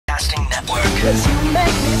'cause you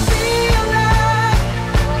make me feel like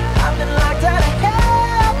I've been locked out of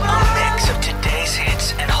heaven. A mix of today's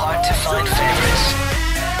hits and hard-to-find favorites,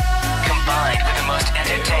 combined with the most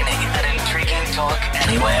entertaining and intriguing talk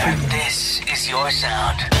anywhere. This is your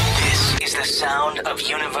sound. This is the sound of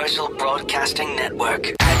Universal Broadcasting Network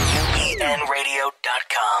at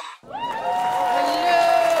UBNradio.com.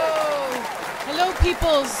 Hello,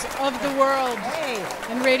 peoples of the world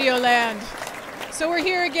and Radio Land. So we're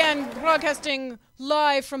here again, broadcasting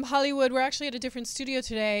live from Hollywood. We're actually at a different studio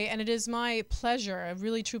today, and it is my pleasure, a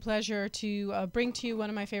really true pleasure, to bring to you one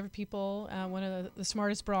of my favorite people, one of the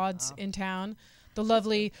smartest broads in town, the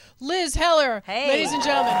lovely Liz Heller. Hey. Ladies and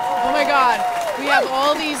gentlemen. Oh my God, we have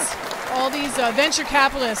all these venture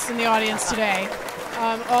capitalists in the audience today.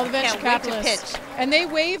 All the venture capitalists, and they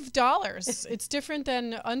wave dollars. It's different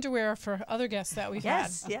than underwear for other guests that we've had.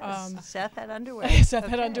 Yes, Seth had underwear. Seth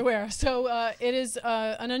had underwear. So it is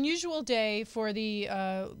an unusual day for the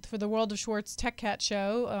World of Schwartz Tech Cat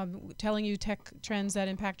show, telling you tech trends that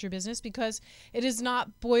impact your business, because it is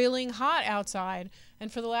not boiling hot outside.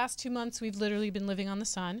 And for the last 2 months, we've literally been living on the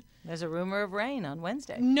sun. There's a rumor of rain on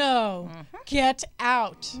Wednesday. No. Get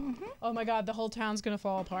out. Oh, my God. The whole town's going to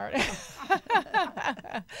fall apart.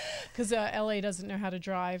 Because L.A. doesn't know how to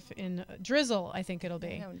drive in drizzle, I think it'll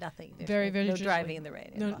be. No, nothing. There's Very no drizzly. driving in the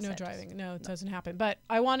rain. No driving. No, it doesn't happen. But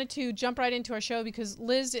I wanted to jump right into our show because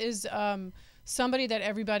Liz is somebody that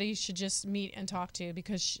everybody should just meet and talk to,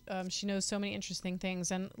 because she knows so many interesting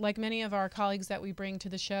things. And like many of our colleagues that we bring to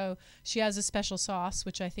the show, she has a special sauce,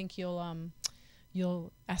 which I think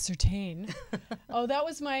you'll ascertain. Oh, that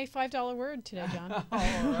was my $5 word today, John. All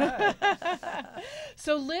right.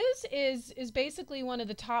 So Liz is basically one of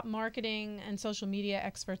the top marketing and social media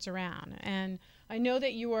experts around. And I know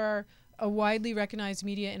that you are a widely recognized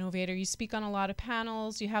media innovator. You speak on a lot of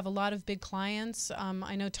panels. You have a lot of big clients.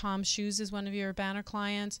 I know Tom Shoes is one of your banner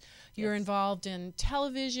clients. You're involved in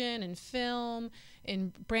television and film,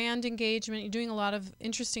 in brand engagement. You're doing a lot of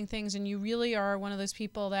interesting things, and you really are one of those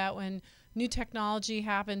people that when new technology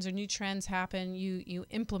happens or new trends happen, you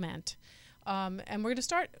implement. And we're going to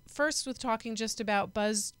start first with talking just about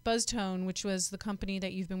BuzzTone, which was the company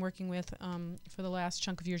that you've been working with for the last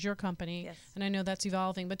chunk of years, your company. Yes. And I know that's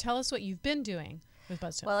evolving. But tell us what you've been doing with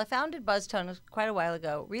BuzzTone. Well, I founded BuzzTone quite a while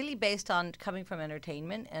ago, really based on coming from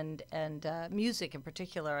entertainment and music in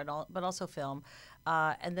particular, but also film.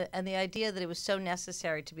 And the idea that it was so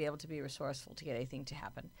necessary to be able to be resourceful to get anything to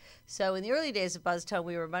happen. So in the early days of BuzzTone,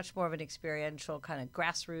 we were much more of an experiential kind of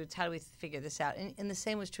grassroots. How do we figure this out? And the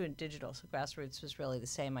same was true in digital. So grassroots was really the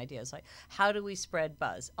same idea. It's like, how do we spread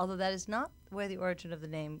buzz? Although that is not where the origin of the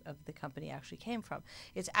name of the company actually came from.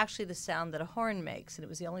 It's actually the sound that a horn makes, and it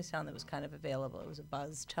was the only sound that was kind of available. It was a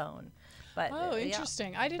buzz tone. But,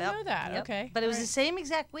 interesting. I didn't know that. Yep. Okay. But it was the same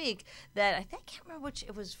exact week that I can't remember which,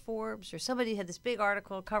 it was Forbes or somebody had this big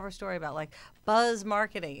article, cover story about like buzz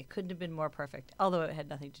marketing. It couldn't have been more perfect, although it had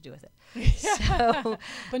nothing to do with it. So,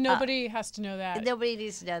 but nobody has to know that. Nobody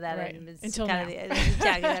needs to know that. Right. And it's Until kind now.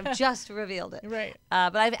 Exactly. I've just revealed it. Right.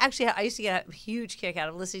 But I used to get a huge kick out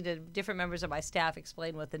of listening to different members of my staff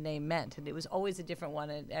explain what the name meant, and it was always a different one,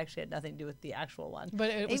 and it actually had nothing to do with the actual one.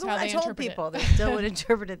 But it was even how when they I told interpret people, it. they still would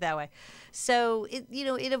interpret it that way. So it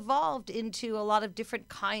evolved into a lot of different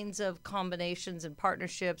kinds of combinations and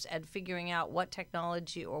partnerships, and figuring out what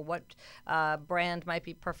technology or what brand might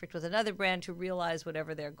be perfect with another brand to realize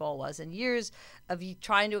whatever their goal was. And years of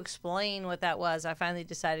trying to explain what that was, I finally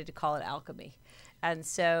decided to call it alchemy. And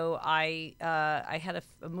so I had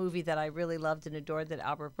a movie that I really loved and adored that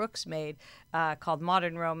Albert Brooks made called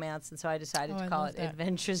Modern Romance, and so I decided to call it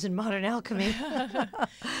Adventures in Modern Alchemy.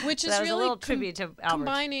 Which So is that was a really little tribute to Albert.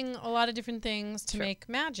 combining a lot of different things to make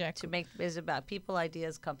magic. Is about people,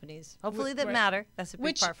 ideas, companies, hopefully that right. matter. That's a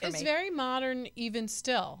big part for me. Which is very modern even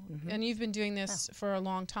still. And you've been doing this for a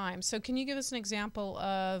long time. So can you give us an example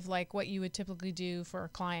of like what you would typically do for a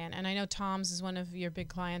client? And I know Tom's is one of your big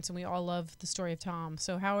clients, and we all love the story of Tom.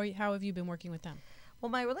 So how have you been working with them? Well,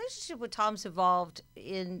 my relationship with Tom's evolved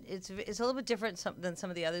it's a little bit different than some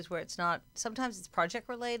of the others, where it's not, sometimes it's project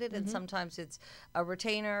related and sometimes it's a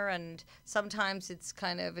retainer, and sometimes it's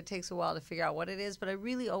it takes a while to figure out what it is. But I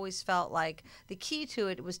really always felt like the key to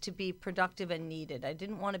it was to be productive and needed. I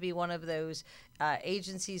didn't want to be one of those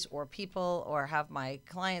agencies or people, or have my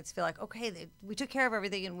clients feel like, okay, we took care of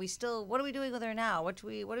everything and we still, what are we doing with her now? What are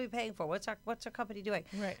we paying for? What's our company doing?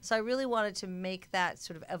 Right. So I really wanted to make that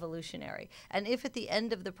sort of evolutionary. And if at the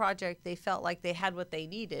end of the project, they felt like they had what they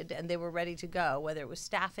needed and they were ready to go, whether it was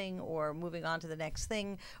staffing or moving on to the next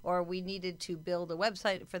thing, or we needed to build a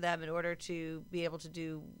website for them in order to be able to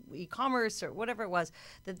do e-commerce or whatever it was,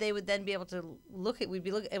 that they would then be able to we'd be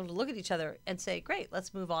able to look at each other and say, great,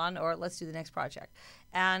 let's move on, or let's do the next project.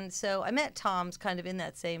 And so I met Tom's kind of in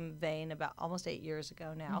that same vein about almost 8 years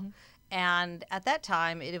ago now. And at that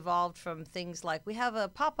time, it evolved from things like we have a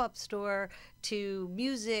pop-up store to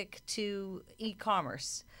music to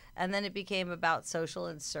e-commerce. And then it became about social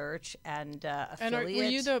and search and affiliate. And were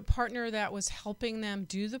you the partner that was helping them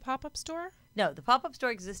do the pop-up store? No, the pop-up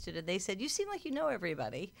store existed, and they said, you seem like you know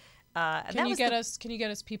everybody. Can you get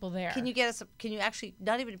us people there? Can you actually,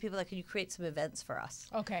 not even people, can you create some events for us?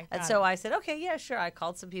 Okay. And so I said, okay, yeah, sure. I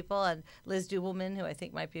called some people, and Liz Dubelman, who I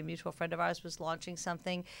think might be a mutual friend of ours, was launching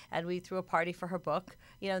something, and we threw a party for her book,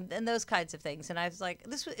 and those kinds of things. And I was like,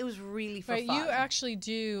 it was really for fun. You actually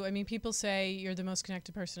do. I mean, people say you're the most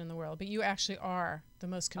connected person in the world, but you actually are the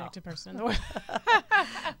most connected person in the world.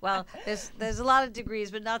 Well, there's a lot of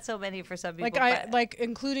degrees, but not so many for some people. Like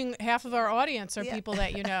including half of our audience are people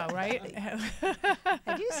that you know, right?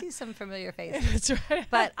 I do see some familiar faces. That's right.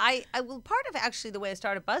 But part of actually the way I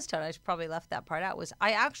started BuzzTone, I should probably left that part out, was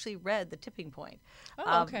I actually read The Tipping Point.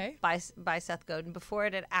 Okay. By Seth Godin before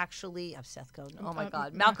it had actually, Seth Godin, oh my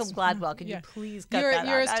God, Malcolm Gladwell, can you please cut that out?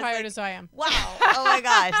 You're as tired as I am. Wow, oh my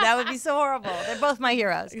gosh, that would be so horrible. They're both my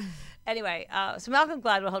heroes. Anyway, so Malcolm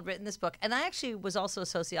Gladwell had written this book, and I actually was also a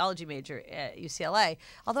sociology major at UCLA,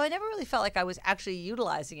 although I never really felt like I was actually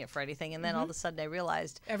utilizing it for anything. And then all of a sudden I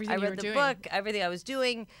realized I read the book, everything I was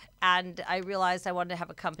doing, and I realized I wanted to have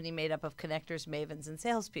a company made up of connectors, mavens, and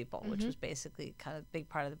salespeople, which was basically kind of a big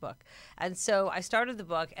part of the book. And so I started the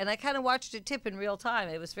book, and I kind of watched it tip in real time.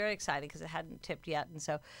 It was very exciting because it hadn't tipped yet. And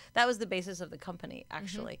so that was the basis of the company,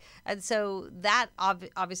 actually. And so that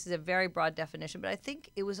obviously is a very broad definition, but I think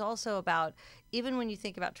it was also about, even when you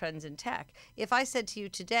think about trends in tech, if I said to you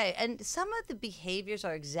today, and some of the behaviors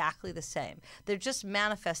are exactly the same, they're just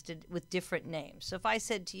manifested with different names. So if I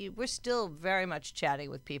said to you, we're still very much chatting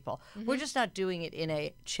with people, we're just not doing it in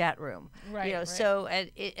a chat room, right? Right. So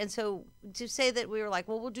and so to say that we were like,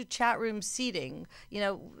 well, we'll do chat room seating,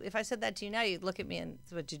 if I said that to you now, you'd look at me and,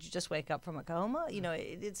 what, did you just wake up from a coma?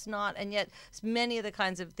 It's not, and yet many of the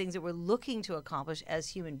kinds of things that we're looking to accomplish as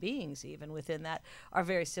human beings, even within that, are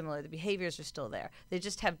very similar. The behaviors are still there. They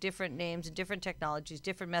just have different names and different technologies,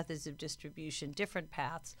 different methods of distribution, different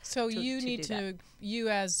paths. So you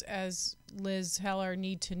as Liz Heller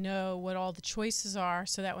need to know what all the choices are,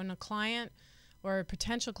 so that when a client or a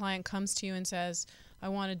potential client comes to you and says, I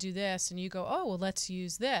want to do this, and you go, oh, well, let's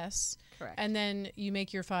use this. Correct. And then you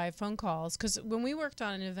make your 5 phone calls. Because when we worked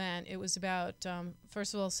on an event, it was about,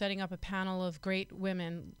 first of all, setting up a panel of great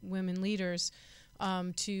women leaders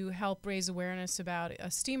to help raise awareness about a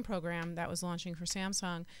STEAM program that was launching for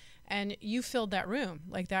Samsung. And you filled that room.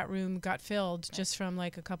 Like, that room got filled just from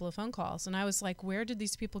like a couple of phone calls. And I was like, where did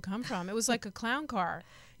these people come from? It was like a clown car,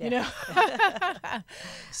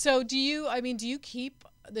 So do you keep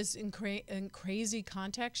this crazy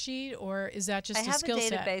contact sheet, or is that just a skill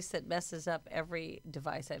set? I have a database that messes up every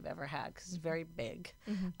device I've ever had because it's very big.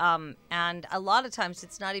 And a lot of times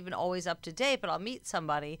it's not even always up to date, but I'll meet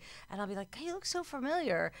somebody and I'll be like, hey, you look so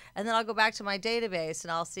familiar. And then I'll go back to my database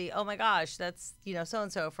and I'll see, oh my gosh, that's,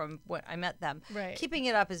 so-and-so from when I met them. Right. Keeping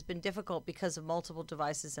it up has been difficult because of multiple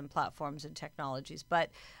devices and platforms and technologies.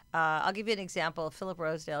 But I'll give you an example of Philip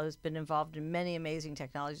Rosedale, who's been involved in many amazing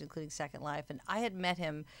technologies, including Second Life. And I had met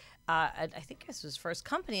him, I think this was his first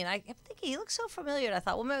company, and I kept thinking, he looks so familiar. And I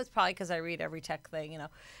thought, well, maybe it's probably because I read every tech thing,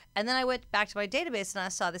 And then I went back to my database, and I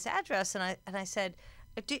saw this address, and I said,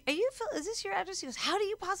 is this your address? He goes, how do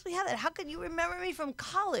you possibly have that? How can you remember me from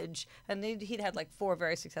college? And he'd had like 4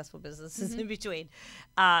 very successful businesses in between.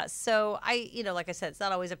 So like I said, it's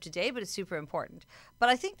not always up to date, but it's super important. But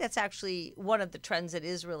I think that's actually one of the trends that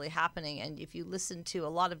is really happening. And if you listen to a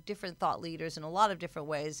lot of different thought leaders in a lot of different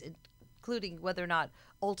ways, including whether or not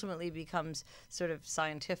ultimately becomes sort of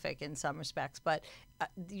scientific in some respects, but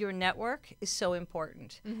your network is so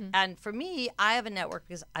important. And for me, I have a network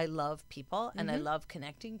because I love people and I love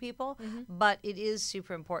connecting people, but it is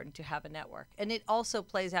super important to have a network. And it also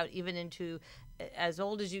plays out even into, as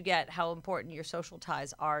old as you get, how important your social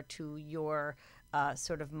ties are to your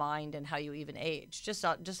sort of mind and how you even age, just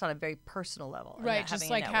on a very personal level. Right, just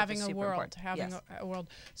like having a world, a world.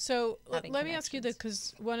 So let me ask you this,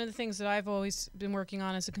 because one of the things that I've always been working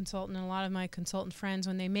on as a consultant, and a lot of my consultant friends,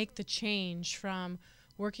 when they make the change from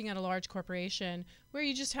working at a large corporation where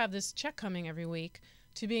you just have this check coming every week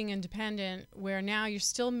to being independent, where now you're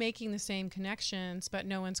still making the same connections, but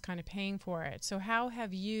no one's kind of paying for it. So how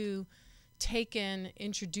have you taken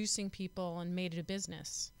introducing people and made it a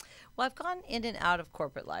business? Well, I've gone in and out of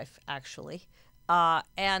corporate life, actually.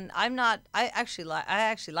 And I'm not. I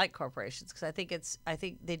actually like corporations because I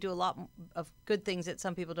think they do a lot of good things that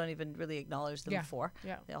some people don't even really acknowledge them for.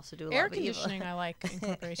 Yeah. They also do a Air lot of evil. conditioning. I like in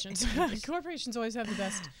corporations. Corporations always have the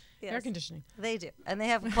best air Yes. conditioning. They do, and they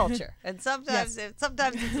have a culture. And sometimes it's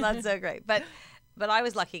not so great. But I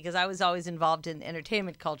was lucky because I was always involved in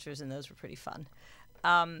entertainment cultures, and those were pretty fun.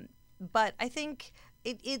 But I think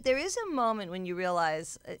there is a moment when you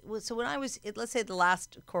realize. So when I was, let's say, the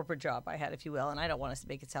last corporate job I had, if you will, and I don't want to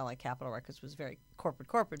make it sound like Capitol Records was very corporate,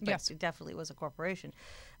 but Yes. it definitely was a corporation,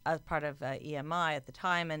 as part of EMI at the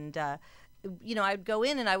time, and. I'd go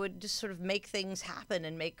in and I would just sort of make things happen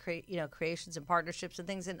and make creations and partnerships and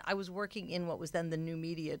things. And I was working in what was then the new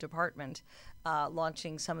media department,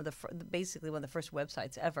 launching some of basically one of the first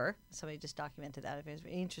websites ever. Somebody just documented that. It was an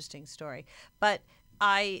interesting story. But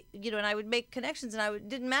and I would make connections, and it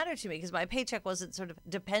didn't matter to me because my paycheck wasn't sort of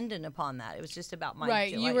dependent upon that. It was just about my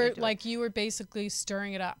Right. delight. You were basically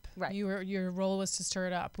stirring it up. Right. Your role was to stir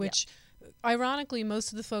it up, which. Ironically,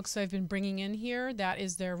 most of the folks I've been bringing in here, that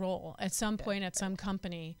is their role at some point at some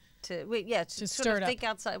company. To stir sort it of think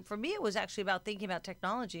up. outside. For me, it was actually about thinking about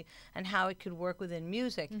technology and how it could work within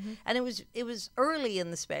music. Mm-hmm. And it was early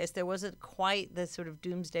in the space. There wasn't quite the sort of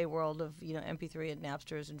doomsday world of MP3 and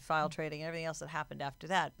Napsters and file Mm-hmm. trading and everything else that happened after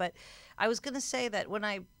that. But I was going to say that when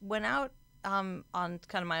I went out on kind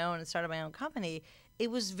of my own and started my own company, it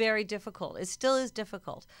was very difficult. It still is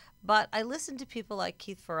difficult. But I listened to people like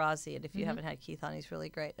Keith Ferrazzi, and if you haven't had Keith on, he's really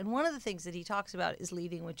great. And one of the things that he talks about is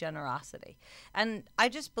leading with generosity. And I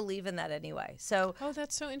just believe in that anyway. So Oh,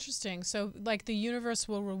 that's so interesting. So, like, the universe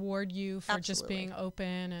will reward you for just Absolutely. being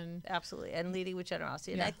open and absolutely, and leading with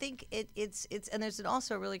generosity. And Yeah. I think it's and there's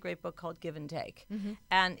also a really great book called Give and Take.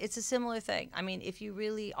 And it's a similar thing. I mean, if you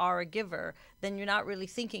really are a giver, then you're not really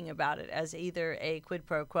thinking about it as either a quid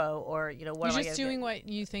pro quo or, what you're am I just going to doing do? what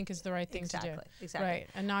you think is the right thing to do. Exactly. Right.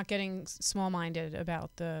 And not getting small-minded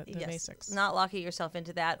about the Yes, basics. not locking yourself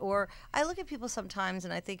into that. Or I look at people sometimes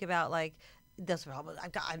and I think about like, that's the problem.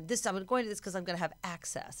 I'm going to this because I'm going to have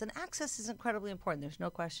access. And access is incredibly important. There's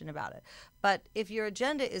no question about it. But if your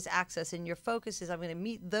agenda is access and your focus is I'm going to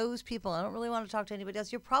meet those people, I don't really want to talk to anybody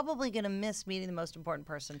else, you're probably going to miss meeting the most important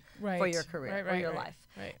person for Right. your career Right, or your right, life.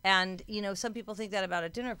 right. And, some people think that about a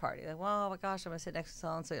dinner party. Like, well, oh my gosh, I'm going to sit next to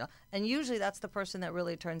so-and-so. And usually that's the person that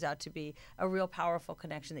really turns out to be a real powerful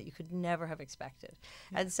connection that you could never have expected.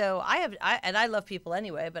 And so I love people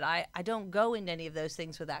anyway, but I don't go into any of those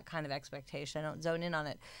things with that kind of expectation. I don't zone in on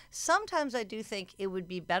it. Sometimes I do think it would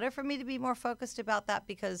be better for me to be more focused about that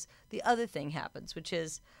because the other thing happens, which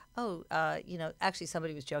is, actually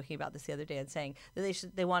somebody was joking about this the other day and saying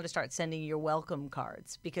that they want to start sending your welcome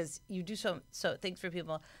cards because you do so things for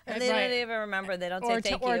people and they Right. don't even remember. They don't Or say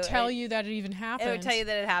thank or you. tell you that it even happened. Or tell you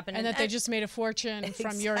that it happened. and that they just made a fortune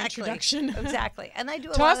from your Exactly. introduction. Exactly. And I do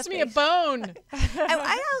a lot Toss of me a things. bone. And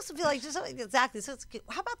I also feel like just exactly. So it's,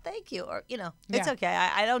 how about thank you? Or it's Yeah. okay.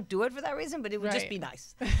 I don't do it for that reason, but it would just Right. be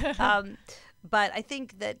nice. But I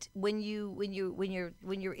think that when you're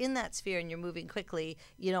in that sphere and you're moving quickly,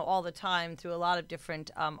 all the time through a lot of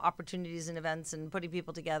different opportunities and events and putting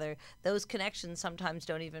people together, those connections sometimes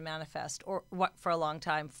don't even manifest or what for a long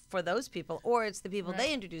time for those people, or it's the people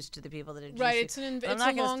they introduce to the people that introduce Right, you. it's an But I'm it's not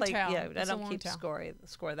a gonna long play- tail. Yeah, I It's a don't long keep tail.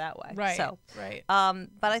 score that way. Right. So, Right.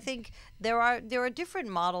 but I think there are different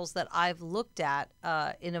models that I've looked at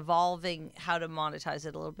in evolving how to monetize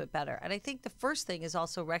it a little bit better. And I think the first thing is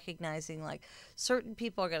also recognizing like certain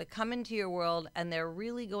people are going to come into your world and they're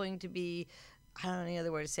really going to be, I don't know any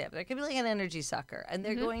other way to say it, but it could be like an energy sucker, and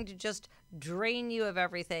they're going to just drain you of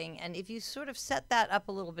everything. And if you sort of set that up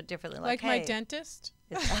a little bit differently, Like hey, my dentist.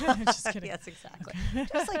 it's- Just kidding. Yes, exactly.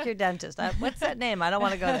 Just like your dentist. What's that name? I don't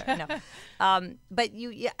want to go there. No. But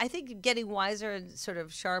I think getting wiser and sort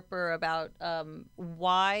of sharper about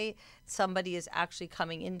why somebody is actually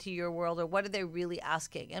coming into your world, or what are they really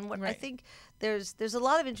asking. And what I Right. think there's a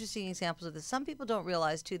lot of interesting examples of this. Some people don't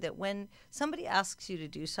realize too that when somebody asks you to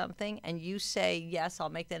do something and you say yes, I'll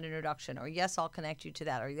make that introduction, or yes, I'll connect you to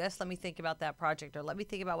that, or yes, let me think about that project, or let me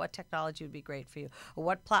think about what technology would be great for you, or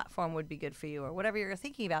what platform would be good for you, or whatever you're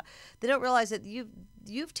thinking about, they don't realize that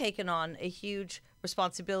you've taken on a huge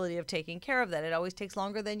responsibility of taking care of that. It always takes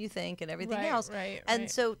longer than you think and everything Right, else. right, and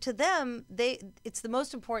right. so to them, it's the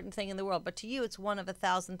most important thing in the world, but to you it's one of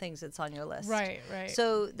 1,000 things that's on your list. Right, right.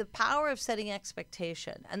 So the power of setting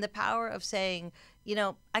expectation and the power of saying, you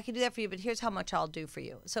know, I can do that for you, but here's how much I'll do for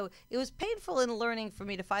you. So it was painful in learning for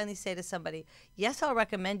me to finally say to somebody, yes, I'll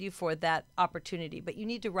recommend you for that opportunity, but you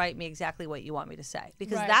need to write me exactly what you want me to say,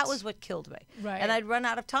 because Right. that was what killed me. Right. And I'd run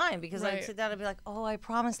out of time because I'd Right. sit down and be like, oh, I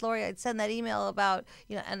promised Lori I'd send that email about,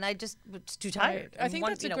 you know, and I just was too tired. I And think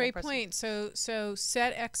one- that's you a know, great one person- point. So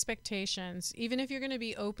set expectations. Even if you're going to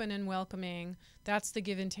be open and welcoming, that's the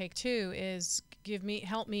give and take too. Is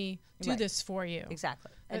help me do Right. this for you.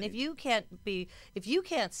 Exactly. And if you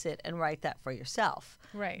can't sit and write that for yourself,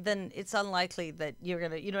 Right. then it's unlikely that you're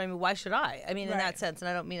gonna, you know what I mean? Why should I? I mean, in Right. that sense, and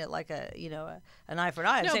I don't mean it like an eye for an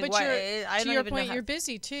eye. I'm No, saying, but why, I to don't your even know point, how- you're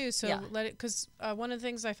busy too. So Yeah. let it, because one of the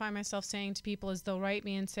things I find myself saying to people is they'll write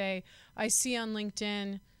me and say, I see on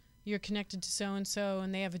LinkedIn you're connected to so and so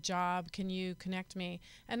and they have a job. Can you connect me?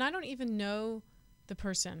 And I don't even know the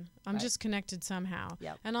person. I'm Right. just connected somehow.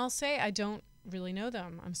 Yep. And I'll say I don't really know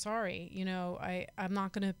them. I'm sorry. You know, I'm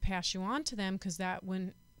not going to pass you on to them because that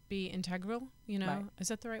wouldn't be integral. You know, Right. is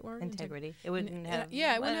that the right word? integrity. It wouldn't have.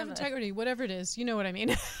 Yeah, it I wouldn't don't have know. integrity. Whatever it is, you know what I mean.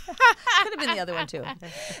 Could have been the other one too.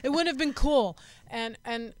 It wouldn't have been cool. And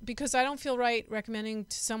because I don't feel right recommending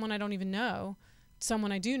to someone I don't even know,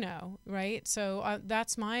 someone I do know, right? So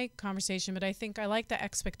that's my conversation. But I think I like the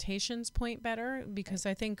expectations point better, because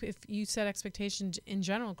I think if you set expectations in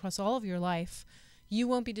general across all of your life, you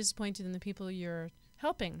won't be disappointed, and the people you're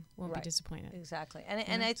helping won't Right. be disappointed. Exactly, Yeah,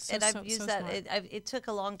 I've so used that. smart. It took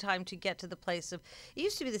a long time to get to the place of. It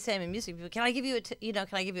used to be the same in music. People, can I give you can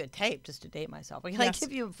I give you a tape, just to date myself? Or can Yes. I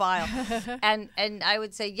give you a file? and I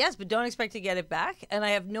would say yes, but don't expect to get it back. And I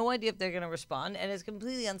have no idea if they're going to respond. And it's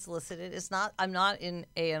completely unsolicited. It's not. I'm not in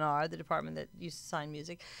A&R, the department that used to sign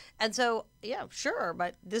music. And so yeah, sure,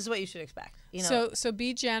 but this is what you should expect. You know. So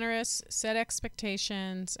be generous, set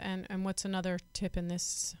expectations, and what's another tip in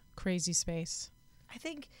this crazy space? I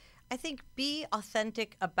think be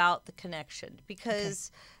authentic about the connection, because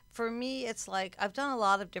for me it's like I've done a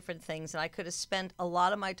lot of different things and I could have spent a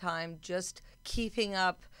lot of my time just keeping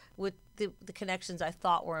up with the connections I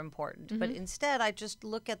thought were important. But instead I just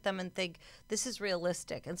look at them and think this is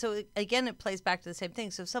realistic. And so again, it plays back to the same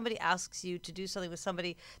thing. So if somebody asks you to do something with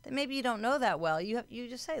somebody that maybe you don't know that well, you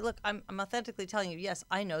just say, look, I'm authentically telling you, yes,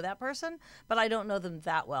 I know that person, but I don't know them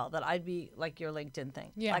that well that I'd be like your LinkedIn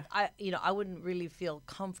thing. Yeah. Like I wouldn't really feel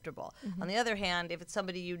comfortable. On the other hand, if it's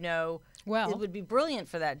somebody you know, Well. it would be brilliant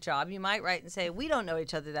for that job. You might write and say, we don't know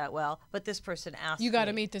each other that well, but this person asked You got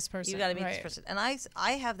to me. meet this person. You got to meet this right. person. And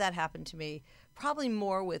I have that happen to me probably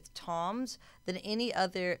more with Tom's than any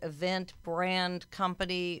other event, brand,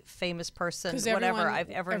 company, famous person, 'Cause whatever I've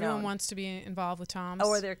ever known. Everyone wants to be involved with Tom's.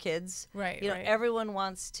 Or their kids. Right, You know, right. everyone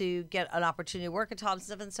wants to get an opportunity to work at Tom's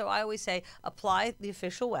stuff. And so I always say, apply the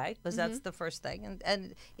official way, because that's the first thing.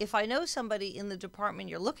 And if I know somebody in the department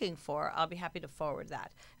you're looking for, I'll be happy to forward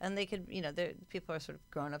that. And they could, people are sort of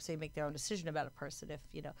grown up, so they make their own decision about a person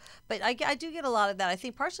But I do get a lot of that. I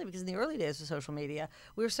think partially because in the early days of social media,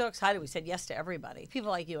 we were so excited. We said yes to everybody.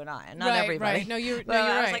 People like you and I, and not Right, everybody. right. No, you're But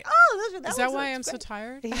I was right. like, oh, Is that why I'm so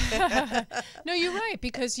tired? No, you're right,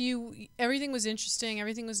 because everything was interesting,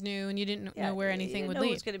 everything was new, and you didn't know where anything would know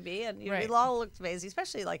lead. It's going to be, and Right. it all looked amazing,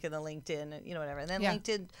 especially like in the LinkedIn and whatever. And then Yeah.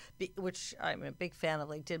 LinkedIn, which I'm a big fan of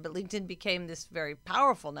LinkedIn, but LinkedIn became this very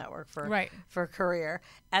powerful network for Right. for career.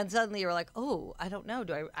 And suddenly you're like, oh, I don't know,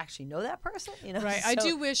 do I actually know that person? Right. I So-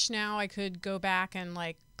 do wish now I could go back and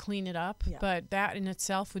clean it up, Yeah. but that in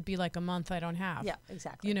itself would be like a month I don't have. Yeah,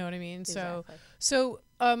 exactly. You know what I mean? Exactly. So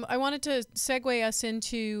I wanted to segue us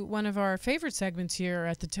into one of our favorite segments here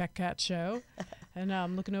at the Tech Cat Show. And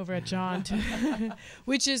I'm looking over at John,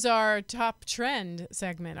 which is our top trend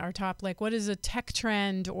segment. Our top, what is a tech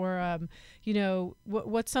trend, or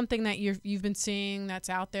what's something that you've been seeing that's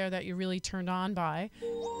out there that you're really turned on by? There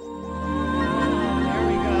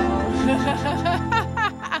we go.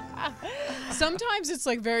 Sometimes it's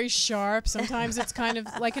very sharp. Sometimes it's kind of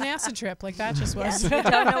like an acid trip, like that just was. I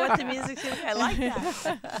don't know what the music's going to be. I like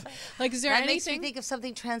that. Is there That makes me anything? think of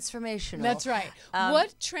something transformational. That's right.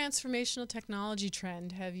 What transformational technology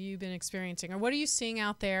trend have you been experiencing, or what are you seeing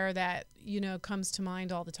out there that comes to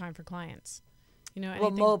mind all the time for clients? Well,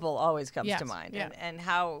 Anything? mobile always comes Yes, to mind, yeah. and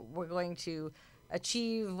how we're going to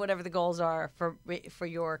achieve whatever the goals are for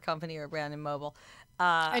your company or brand in mobile.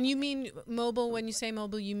 And you mean mobile? When you say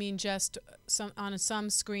mobile, you mean just on some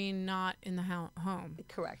screen, not in the home.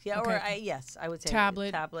 Correct. Yeah. Okay. Or yes, I would say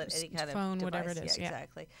Tablet, any kind of phone, device. whatever it is, yeah.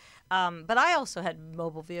 Exactly. But I also had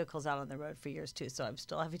mobile vehicles out on the road for years too, so I'm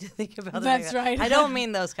still having to think about that. That's right. I don't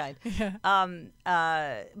mean those kind. Yeah.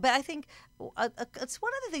 But I think it's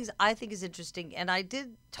one of the things I think is interesting, and I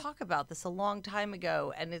did talk about this a long time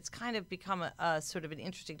ago, and it's kind of become a sort of an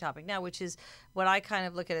interesting topic now, which is what I kind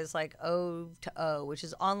of look at as like O to O, which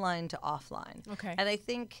is online to offline. Okay. And I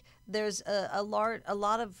think there's a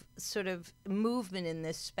lot of sort of movement in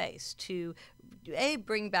this space to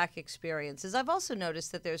bring back experiences. I've also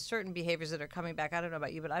noticed that there's certain behaviors that are coming back. I don't know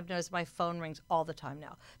about you, but I've noticed my phone rings all the time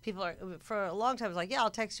now. People are, for a long time, it's like, yeah, I'll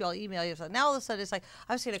text you, I'll email you. So now all of a sudden it's like,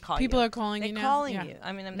 I was going to call you. People are calling you now? They're calling Yeah. you.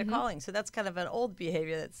 I mean, they're calling. So that's kind of an old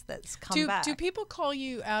behavior that's come back. Do people call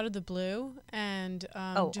you out of the blue and just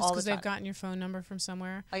all the because they've time. gotten your phone number from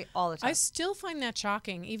somewhere? All the time. I still find that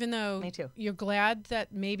shocking, even though Me too. you're glad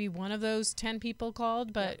that maybe one of those 10 people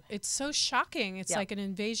called, but it's so shocking. It's Yeah. like an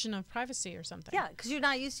invasion of privacy or something. Yeah, because you're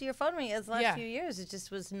not used to your phone ringing. As the last Yeah. few years, it just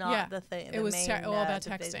was not Yeah. the thing. It the was main, all about the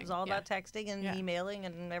thing. texting. It was all Yeah. about texting and Yeah. emailing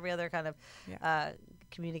and every other kind of Yeah.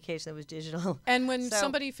 communication that was digital. And when So-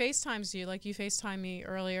 somebody FaceTimes you, like you FaceTime me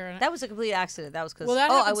earlier, and That was a complete accident. That was because Well, that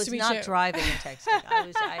I happens was to me not too. driving and texting.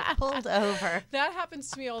 I pulled over. that happens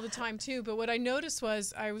to me all the time too. But what I noticed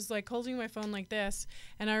was I was like holding my phone like this,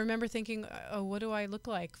 and I remember thinking, "Oh, what do I look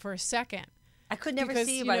like?" for a second. I could never Because,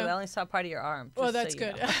 see you, you by the know- way. I only saw part of your arm. Well, just so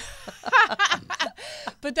that's you good. know.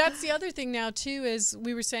 But that's the other thing now too, is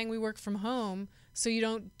we were saying we work from home, so you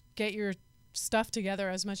don't get your stuff together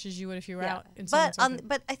as much as you would if you were out in But someone's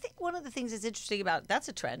but I think one of the things that's interesting about that's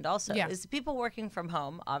a trend also Yeah. is people working from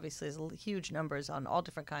home. Obviously, there's huge numbers on all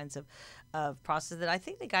different kinds of processes. That I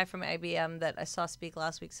think the guy from IBM that I saw speak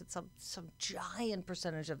last week said some giant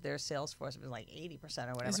percentage of their sales force, it was like 80%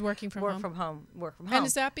 or whatever, Is working from work home? from home. Work from home. And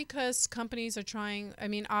is that because companies are trying, I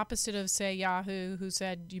mean, opposite of, say, Yahoo, who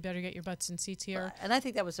said you better get your butts in seats here? And I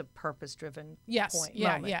think that was a purpose-driven Yes, point.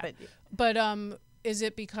 yeah, moment, yeah. But But is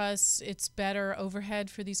it because it's better overhead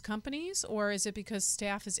for these companies, or is it because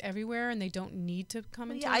staff is everywhere and they don't need to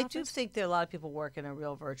come into yeah, an I office? do think that a lot of people work in a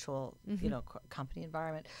real virtual, Mm-hmm. company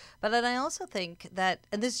environment. But then I also think that,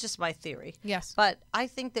 and this is just my theory, Yes. but I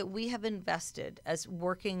think that we have invested as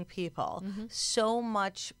working people Mm-hmm. so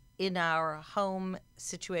much in our home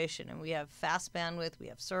situation, and we have fast bandwidth, we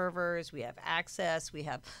have servers, we have access, we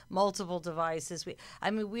have multiple devices.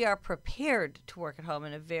 We are prepared to work at home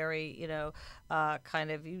in a very,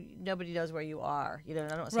 nobody knows where you are. I don't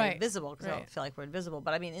want to say Right, invisible because I right. don't feel like we're invisible,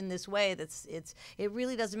 but I mean in this way it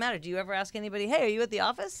really doesn't matter. Do you ever ask anybody, "Hey, are you at the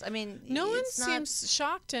office?" I mean, No one it's not- seems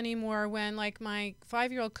shocked anymore when, like, my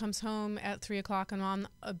 5-year-old comes home at 3 o'clock and on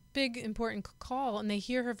a big important call, and they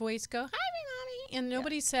hear her voice go, "Hi, mommy," and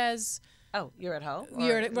nobody says, Oh, you're at home.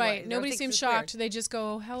 "You're Or- right." right. Nobody thinks seems it's shocked. weird. They just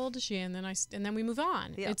go, "How old is she?" And then we move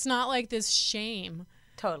on. Yeah. It's not like this shame.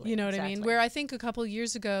 Totally. You know what I mean? exactly. Where I think a couple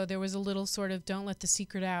years ago there was a little sort of don't let the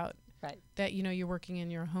secret out Right. that you're working in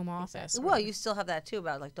your home office. or Well, whatever. you still have that too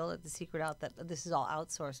about like don't let the secret out that this is all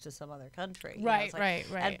outsourced to some other country. Right, it's like-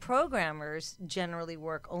 right. And programmers generally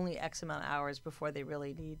work only X amount of hours before they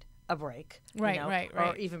really need a break. Right, Or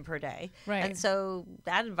right. even per day. Right. And so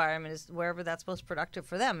that environment is wherever that's most productive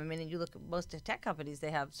for them. I mean, you look at most of tech companies,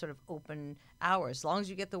 they have sort of open hours. As long as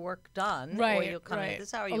you get the work done, or right, you'll come in right. at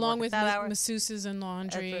this hour, you along work with at that hour. masseuses and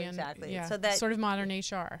laundry That's and exactly. yeah, So that- sort of modern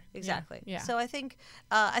HR. Yeah, Exactly. Yeah. So I think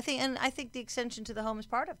the extension to the home is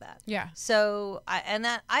part of that. Yeah. So I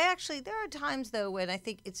actually there are times though when I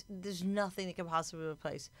think there's nothing that can possibly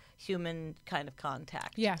replace human kind of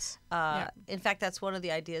contact. Yes. Yeah. In fact, that's one of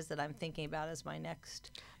the ideas that I'm thinking about as my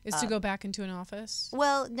next. Is to go back into an office.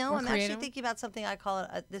 Well, no, Or I'm create actually 'em? thinking about something I call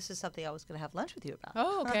it. This is something I was going to have lunch with you about.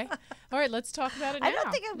 Oh, okay. All right, let's talk about it now. I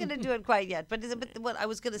don't think I'm going to do it quite yet, but what I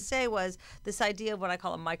was going to say was this idea of what I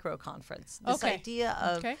call a micro conference. This Okay. idea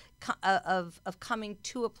of, Okay. of coming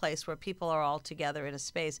to a place where people are all together in a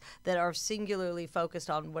space that are singularly focused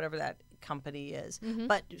on whatever that company is, Mm-hmm.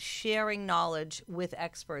 but sharing knowledge with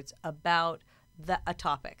experts about a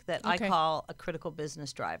topic that I Okay. call a critical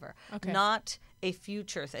business driver, Okay. not a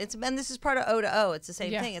future thing. And this is part of O to O. It's the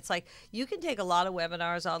same Yeah. thing. It's like you can take a lot of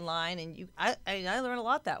webinars online, and I learn a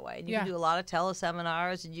lot that way. And you Yeah. can do a lot of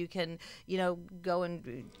teleseminars, and you can go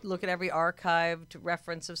and look at every archived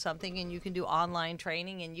reference of something, and you can do online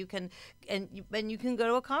training, and you can go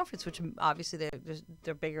to a conference, which obviously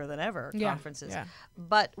they're bigger than ever Yeah. conferences. Yeah.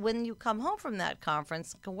 But when you come home from that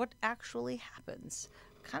conference, what actually happens?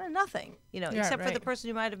 Kind of nothing, except for the right. person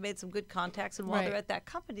who might have made some good contacts. And while Right. they're at that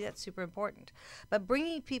company, that's super important. But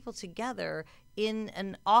bringing people together in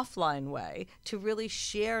an offline way to really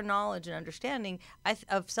share knowledge and understanding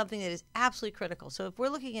of something that is absolutely critical. So if we're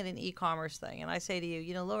looking at an e-commerce thing, and I say to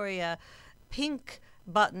you, Lori, pink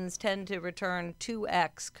buttons tend to return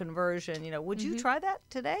 2x conversion. Would you try that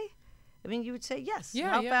today? I mean, you would say yes. Yeah,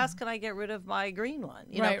 How yeah. fast can I get rid of my green one?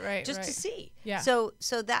 Right, just to right. see. Yeah. So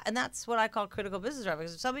that's what I call critical business driving.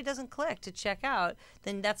 Because if somebody doesn't click to check out,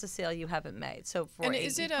 then that's a sale you haven't made. So for And an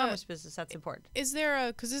is it a- e-commerce business, that's important. Is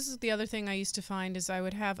there because this is the other thing I used to find is I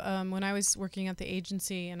would have when I was working at the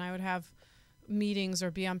agency and I would have meetings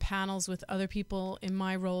or be on panels with other people in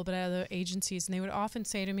my role but at other agencies, and they would often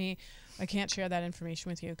say to me, I can't share that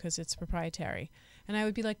information with you because it's proprietary. And I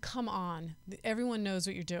would be like, come on, everyone knows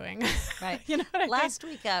what you're doing. Right. You know what I mean? Last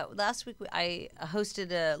week I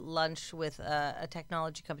hosted a lunch with a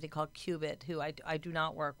technology company called Qubit, who I do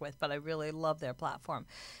not work with, but I really love their platform.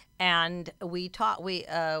 And a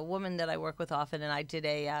woman that I work with often, and I did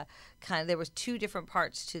there was two different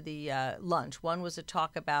parts to the lunch. One was a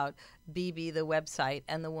talk about BB, the website,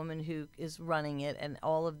 and the woman who is running it, and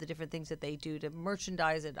all of the different things that they do to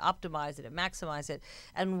merchandise it, optimize it, and maximize it,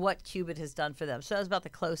 and what Qubit has done for them. So that was about the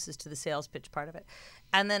closest to the sales pitch part of it.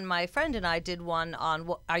 And then my friend and I did one on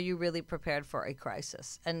are you really prepared for a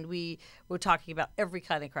crisis? And we were talking about every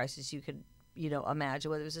kind of crisis you could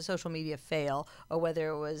imagine, whether it was a social media fail or whether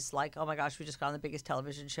it was like, oh my gosh, we just got on the biggest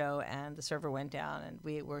television show and the server went down and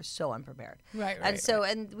we were so unprepared. Right.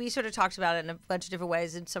 And we sort of talked about it in a bunch of different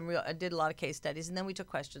ways and I did a lot of case studies, and then we took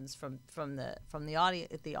questions from the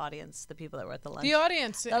audience, the people that were at the lunch. The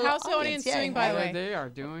audience. How's the audience doing, by the way? They are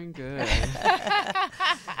doing good.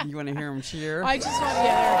 You want to hear them cheer? I just want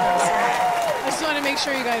I just want to make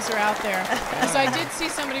sure you guys are out there. Because I did see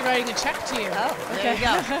somebody writing a check to you. Oh, there you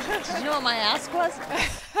go. Did you know what my ask was?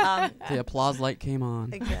 The applause light came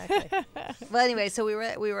on. Exactly. Well, anyway, so we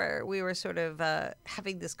were sort of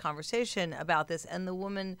having this conversation about this, and the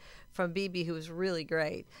woman from BB, who was really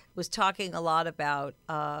great, was talking a lot about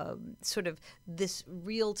sort of this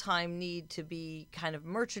real-time need to be kind of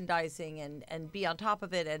merchandising and be on top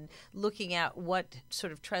of it and looking at what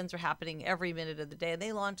sort of trends are happening every minute of the day. And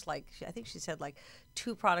they launched, I think she said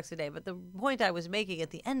 2 products a day. But the point I was making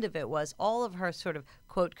at the end of it was all of her sort of,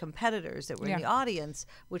 quote, competitors that were in the audience,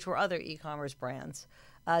 which were other e-commerce brands,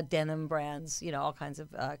 denim brands, all kinds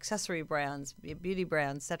of accessory brands, beauty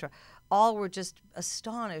brands, etc. All were just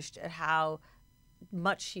astonished at how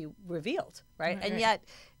much she revealed, right? And yet,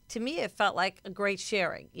 to me, it felt like a great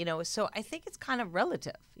sharing, So I think it's kind of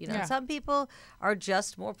relative, Some people are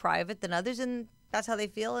just more private than others, and that's how they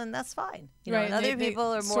feel, and that's fine. Right. And other people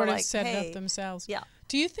are more sort of like, set it hey, up themselves. Yeah.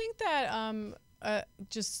 Do you think that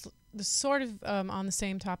just the sort of on the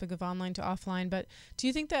same topic of online to offline, but do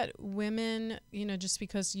you think that women, just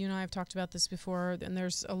because you and I have talked about this before, and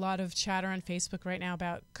there's a lot of chatter on Facebook right now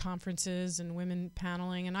about conferences and women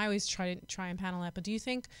paneling, and I always try and panel that, but do you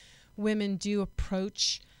think women do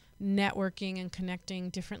approach networking and connecting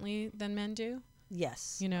differently than men do?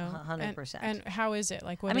 Yes, 100%. And how is it?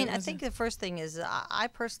 I think the first thing is I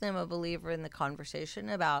personally am a believer in the conversation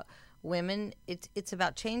about women. It's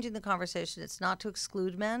about changing the conversation. It's not to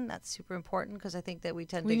exclude men. That's super important because I think that we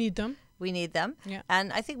need them. We need them. Yeah.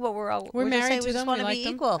 And I think what we're married just saying, to we just them. want We to like be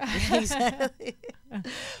them. equal. Exactly.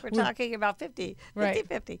 We're talking about 50, Right.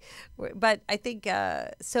 50. But I think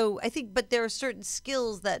but there are certain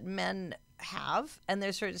skills that men have, and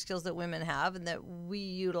there's certain skills that women have, and that we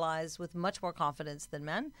utilize with much more confidence than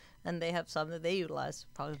men, and they have some that they utilize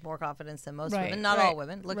probably with more confidence than most women. Not all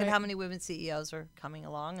women. Look at how many women CEOs are coming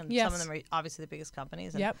along, and some of them are obviously the biggest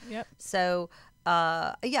companies. And Yep. So,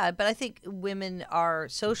 but I think women are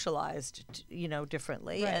socialized,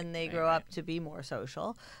 differently, and they grow up to be more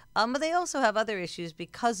social. But they also have other issues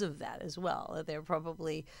because of that as well. They're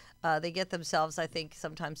probably they get themselves, I think,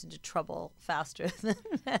 sometimes into trouble faster than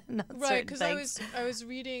men. Right, because I was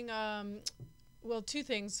reading. Well, 2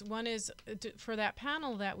 things. One is for that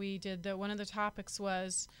panel that we did. That one of the topics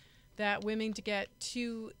was that women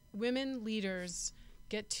leaders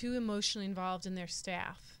get too emotionally involved in their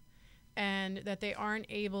staff, and that they aren't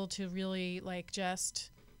able to really just,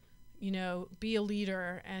 be a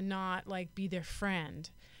leader and not be their friend.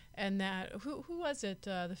 And that who was it?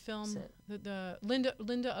 The film, the Linda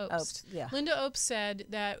Opes. Yeah. Linda Opes said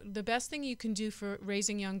that the best thing you can do for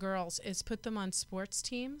raising young girls is put them on sports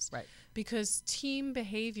teams, right? Because team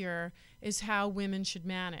behavior is how women should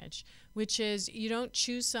manage. Which is, you don't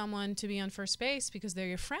choose someone to be on first base because they're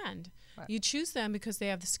your friend. Right. You choose them because they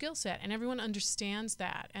have the skill set, and everyone understands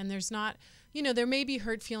that. And there's not, there may be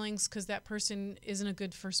hurt feelings because that person isn't a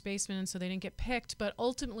good first baseman and so they didn't get picked, but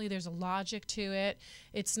ultimately there's a logic to it.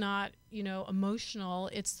 It's not, emotional.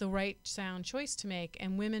 It's the right sound choice to make.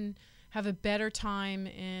 And women have a better time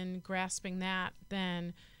in grasping that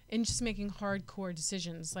than in just making hardcore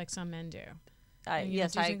decisions like some men do.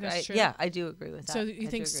 Yes, do you I think that's agree. true? Yeah, I do agree with that. So I you do think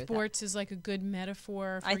agree with that. sports is like a good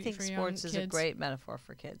metaphor for I think for young sports is a kids? great metaphor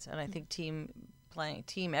for kids, and I think team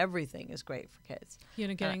everything is great for kids. You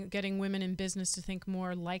know, getting women in business to think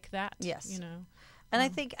more like that. Yes. You know. And I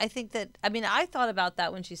think that, I mean, I thought about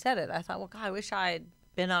that when she said it. I thought, well, God, I wish I had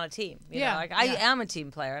been on a team. You know, like I am a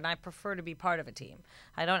team player, and I prefer to be part of a team.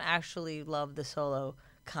 I don't actually love the solo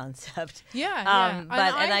concept. Yeah, But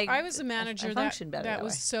I was a manager that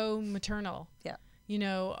was way. so maternal. Yeah. You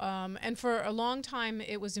know, and for a long time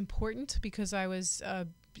it was important because I was,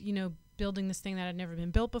 you know, building this thing that had never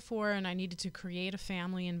been built before, and I needed to create a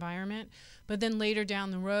family environment. But then later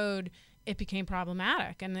down the road, it became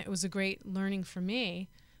problematic, and it was a great learning for me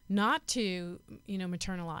not to, you know,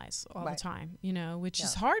 maternalize all the time, you know, which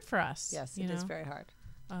is hard for us. Yes, it is very hard.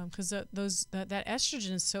 Because that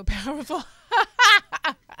estrogen is so powerful.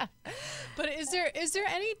 But is there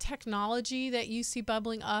any technology that you see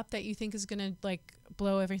bubbling up that you think is going to like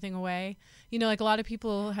blow everything away? You know, like a lot of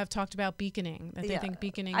people have talked about beaconing, that they think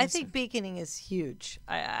beaconing. I think beaconing is huge.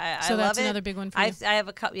 I so love that's it. another big one for you. I have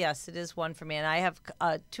a couple. Yes, it is one for me, and I have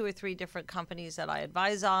 2 or 3 different companies that I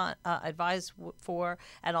advise for,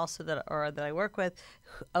 and also that I work with,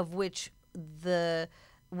 of which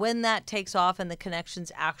when that takes off and the connections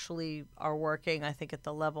actually are working, I think at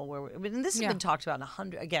the level where this has been talked about in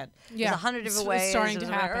 100 again. There's 100 different ways. It's starting it was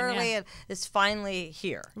to happen early, and it's finally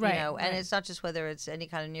here. Right, You know, and it's not just whether it's any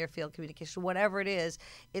kind of near field communication, whatever it is,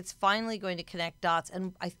 it's finally going to connect dots.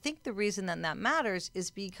 And I think the reason that matters is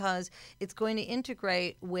because it's going to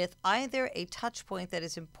integrate with either a touch point that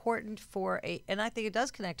is important and I think it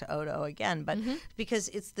does connect to Odo again, but because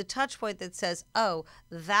it's the touch point that says, oh,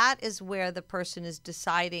 that is where the person is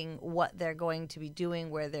deciding what they're going to be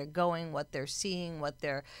doing, where they're going, what they're seeing, what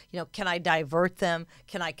they're, you know, can I divert them?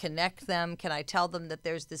 Can I connect them? Can I tell them that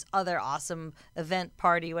there's this other awesome event,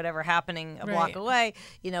 party, whatever happening a block away,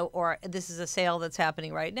 you know, or this is a sale that's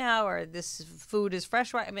happening right now, or this food is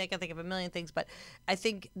fresh right. I mean, I can think of a million things, but I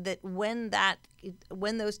think that when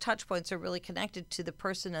those touch points are really connected to the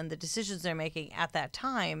person and the decisions they're making at that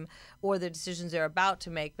time, or the decisions they're about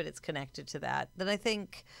to make, but it's connected to that, then I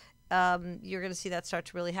think you're going to see that start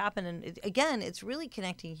to really happen. And again, it's really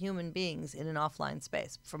connecting human beings in an offline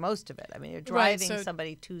space for most of it. I mean, you're driving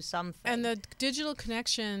somebody to something. And the digital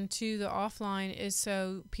connection to the offline is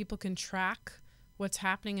so people can track what's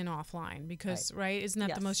happening in offline because, isn't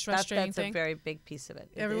that the most frustrating thing? That's a very big piece of it.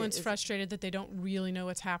 Everyone's frustrated that they don't really know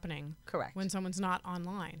what's happening. Correct. When someone's not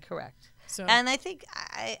online. Correct. So, and I think,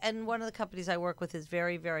 and one of the companies I work with is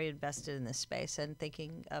very, very invested in this space and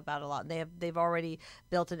thinking about a lot. They've already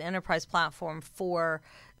built an enterprise platform for,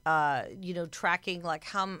 you know, tracking like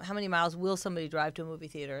how many miles will somebody drive to a movie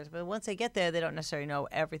theater. But once they get there, they don't necessarily know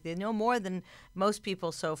everything. They know more than most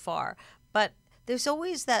people so far. But there's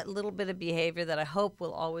always that little bit of behavior that I hope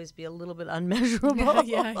will always be a little bit unmeasurable.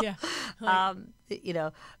 yeah. Like, you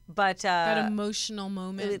know, but that emotional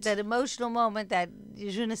moment. That emotional moment, that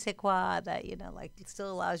je ne sais quoi, that, you know, like it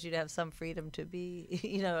still allows you to have some freedom to be,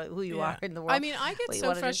 you know, who you are in the world. I mean, I get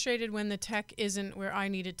so frustrated when the tech isn't where I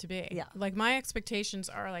need it to be. Yeah. Like my expectations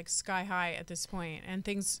are like sky high at this point, and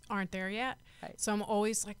things aren't there yet. Right. So I'm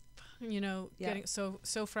always like, you know, getting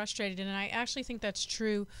so frustrated, and I actually think that's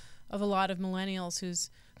true of a lot of millennials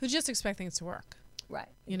who just expect things to work. Right.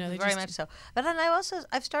 You know, very much so. But then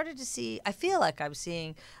I've started to see, I feel like I'm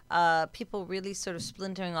seeing people really sort of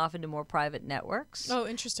splintering off into more private networks. Oh,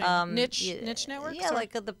 interesting. Niche networks? Yeah,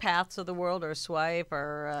 like the Paths of the world, or Swipe,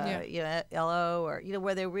 or you know, LO, or, you know,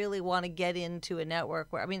 where they really want to get into a network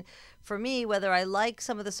where, I mean, for me, whether I like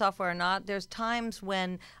some of the software or not, there's times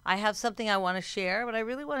when I have something I want to share, but I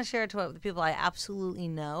really want to share it to the people I absolutely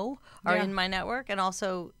know are in my network, and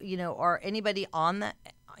also, you know, or anybody on that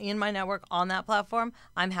in my network on that platform,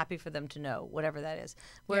 I'm happy for them to know whatever that is.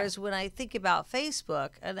 Whereas when I think about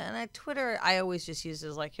Facebook and Twitter, I always just use it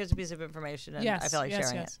as like, here's a piece of information, and I feel like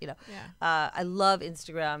sharing it. You know, I love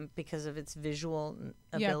Instagram because of its visual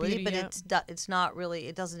ability, beauty, but it's not really,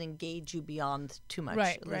 it doesn't engage you beyond too much.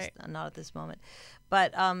 Right, at least not at this moment.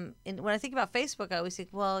 But when I think about Facebook, I always think,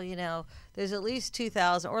 well, you know, there's at least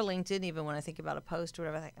 2,000, or LinkedIn, even when I think about a post or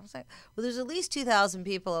whatever. I was like, well, there's at least 2,000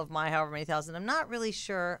 people of my however many thousand. I'm not really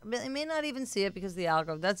sure. I may not even see it because of the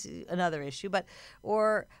algorithm. That's another issue. But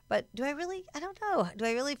do I really? I don't know. Do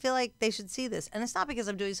I really feel like they should see this? And it's not because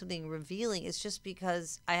I'm doing something revealing. It's just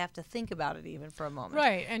because I have to think about it even for a moment.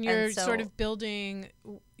 Right, and you're sort of building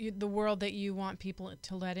the world that you want people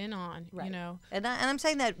to let in on. Right. You know. And I'm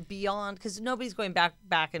saying that beyond, because nobody's going back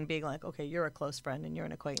and being like, okay, you're a close friend and you're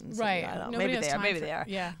an acquaintance. And, Right. I don't, Nobody maybe has they are. time Maybe for- they are.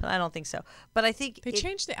 yeah. But I don't think so. But I think They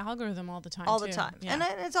change the algorithm all the time. all the too. time. Yeah. And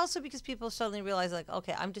it's also because people suddenly realize, like,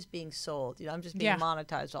 okay, I'm just being sold. You know, I'm just being Yeah.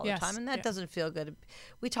 monetized all Yes. the time, and that Yeah. doesn't feel good.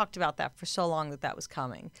 We talked about that for so long that was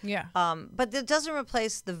coming. Yeah. But it doesn't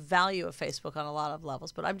replace the value of Facebook on a lot of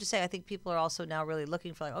levels. But I'm just saying, I think people are also now really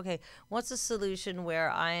looking for, like, okay, what's a solution where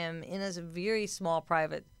I am in a very small,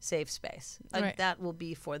 private, safe space? And Right. that will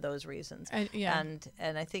be for those reasons. Yeah.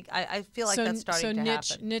 And I think I feel like so that's starting to niche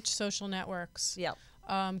happen. niche social networks. Yeah.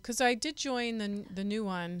 Because I did join the new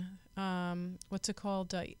one. What's it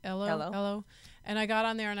called? Ello. Ello. Ello. And I got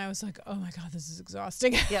on there and I was like, oh my God, this is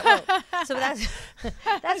exhausting. Yeah, well, so that's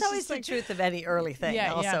It's always just the like- truth of any early thing,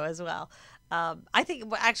 Yeah, also yeah. as well. I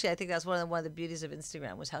think, well, actually, I think that's one of the beauties of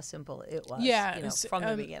Instagram was how simple it was. Yeah, you know, it's, from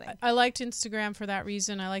the beginning. I liked Instagram for that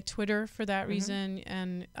reason. I like Twitter for that Mm-hmm. reason,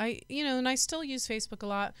 and I still use Facebook a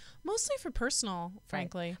lot, mostly for personal,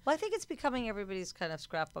 frankly. Well, I think it's becoming everybody's kind of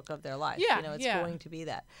scrapbook of their life. Yeah, you know, it's yeah. going to be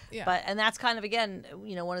that. Yeah. But and that's kind of, again,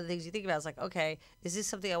 you know, one of the things you think about is like, okay, is this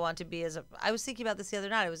something I want to be I was thinking about this the other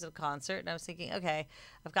night. I was at a concert and I was thinking, okay,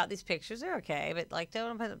 I've got these pictures, they're okay, but like,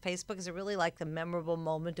 don't put it on Facebook. Is it really like the memorable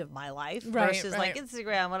moment of my life Right, versus like right.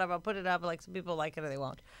 Instagram, whatever? I'll put it up. Like some people like it or they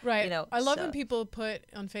won't. Right. You know, I love so- when people put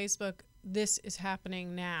on Facebook, "This is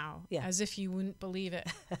happening now," Yeah. as if you wouldn't believe it,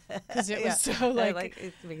 because it Yeah. was so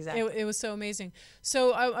Exactly. it was so amazing.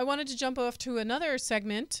 So I wanted to jump off to another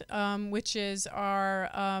segment, which is our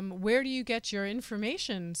 "Where do you get your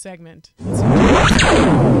information?" segment.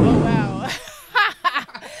 Oh wow.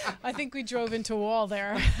 I think we drove into a wall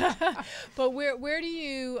there. But where do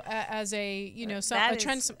you, as a That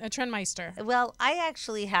a trendmeister? Well, I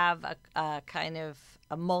actually have a kind of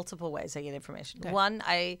multiple ways I get information. Okay. One,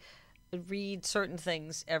 I read certain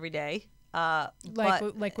things every day.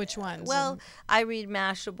 Like which ones? Well, I read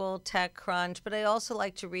Mashable, TechCrunch, but I also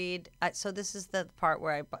like to read. So this is the part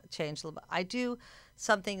where I change a little bit. I do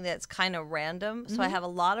something that's kind of random. So I have a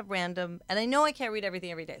lot of random, and I know I can't read everything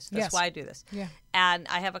every day. So that's Yes. why I do this. Yeah. And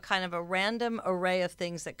I have a kind of a random array of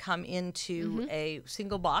things that come into a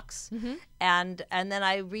single box, and then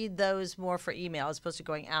I read those more for email as opposed to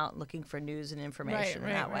going out and looking for news and information in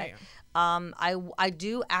that way. I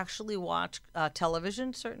do actually watch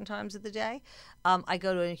television certain times of the day. I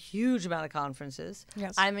go to a huge amount of conferences.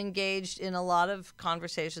 Yes. I'm engaged in a lot of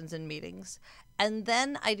conversations and meetings. And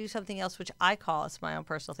then I do something else, which I call, it's my own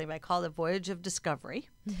personal thing, but I call it Voyage of Discovery.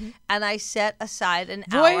 And I set aside an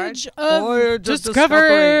Voyage hour. of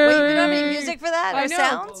Discovery. Wait, we don't have any music for that I or know.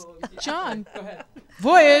 sounds? John.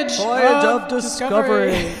 Voyage of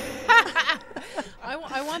Discovery.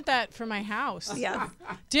 I want that for my house. Yeah.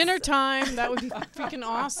 Dinner time. That would be freaking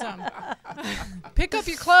awesome. Pick up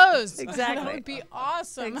your clothes. Exactly. That would be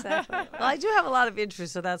awesome. Exactly. Well, I do have a lot of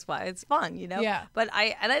interest, so that's why it's fun, you know. Yeah. But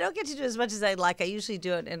I don't get to do as much as I'd like. I usually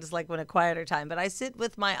do it, and it's like when a quieter time. But I sit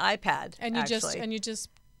with my iPad. And you actually. just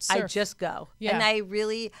I surf. just go. Yeah. And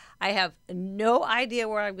I have no idea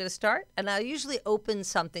where I'm going to start. And I usually open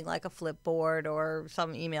something like a Flipboard or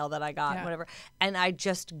some email that I got, Yeah. whatever. And I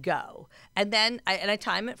just go. And then I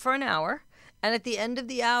time it for an hour. And at the end of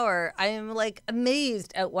the hour, I am like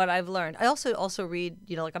amazed at what I've learned. I also read,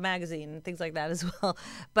 like a magazine and things like that as well.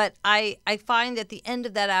 But I find at the end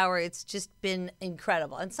of that hour, it's just been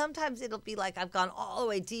incredible. And sometimes it'll be like I've gone all the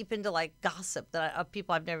way deep into like gossip of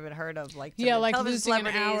people I've never even heard of, like like television losing an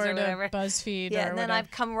celebrities hour or to whatever. BuzzFeed. Yeah, or and then whatever.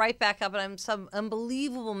 I've come right back up and I'm some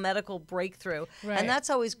unbelievable medical breakthrough. Right. And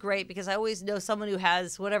that's always great because I always know someone who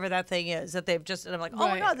has whatever that thing is that they've just, and I'm like, oh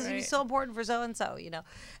my Right, God, this would be right. so important for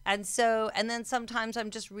so-and-so, And then sometimes I'm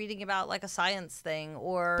just reading about like a science thing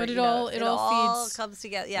or, But it you know, all- it all feeds- comes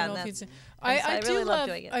together. Yeah. It all and feeds that's- in. and so I really do love love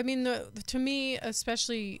doing it. I mean, to me,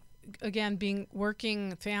 especially, again, being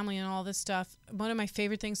working family and all this stuff, one of my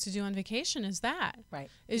favorite things to do on vacation is that. Right.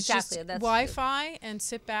 Is Exactly, just that's Wi-Fi and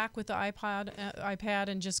sit back with the iPad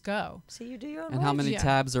and just go. So you do your own And how voice? many Yeah.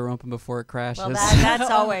 tabs are open before it crashes? Well, that's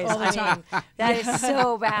always. All the time. That is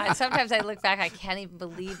so bad. Sometimes I look back, I can't even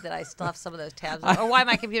believe that I still have some of those tabs, or why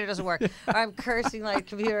my computer doesn't work, or I'm cursing my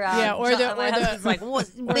computer out. Yeah, or the- my or the- husband's like, well,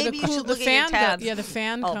 Or maybe you should the look fan at your tabs. the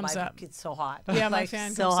fan oh, comes my, up. It's so hot. Yeah, my Like,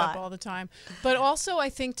 fan so comes hot. up all the time. But also, I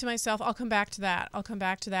think to myself, I'll come back to that.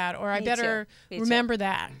 Or I Me better too. Me too. remember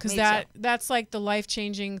that because Me that's like the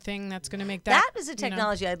life-changing thing that's going to make That is a you know.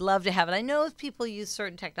 technology I'd love to have, and I know people use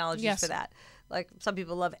certain technologies Yes. for that. like some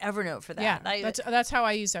people love Evernote for that. Yeah, that's how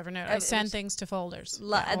I use Evernote. I send things to folders.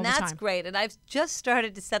 All And the that's time. great. And I've just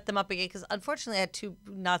started to set them up again because unfortunately I had 2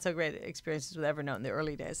 not so great experiences with Evernote in the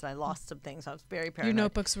early days, and I lost some things. I was very paranoid. Your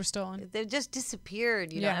notebooks were stolen. They just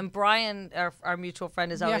disappeared, you know. Yeah. And Brian, our mutual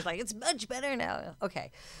friend, is always Yeah. like, "It's much better now."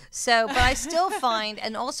 Okay, so but I still find,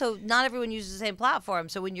 and also not everyone uses the same platform.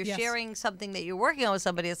 So when you're Yes. sharing something that you're working on with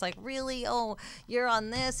somebody, it's like, really, oh, you're on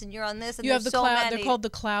this and you're on this, and You have there's the so cloud. many. They're called the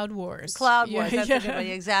Cloud Wars. Cloud Yeah, Wars. That's yeah. a good one.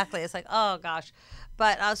 Exactly. It's like, oh gosh.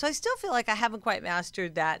 But so I still feel like I haven't quite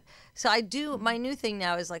mastered that. So I do. My new thing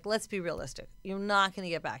now is like, let's be realistic. You're not going to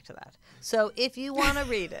get back to that. So if you want to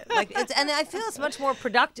read it, like, and I feel it's much more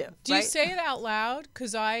productive. Do you right? say it out loud?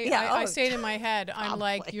 Because I say it in my head. I'm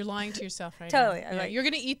like, Probably. you're lying to yourself right Totally. now. I'm Yeah, like- you're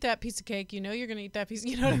gonna eat that piece of cake. You know you're gonna eat that piece.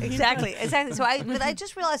 You know what I mean? Exactly. So but I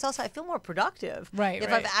just realized also I feel more productive. Right, If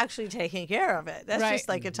right. I've actually taken care of it. That's Right. just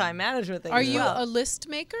like a time management thing. Are as you well. a list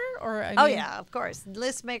maker or? Oh yeah, of course.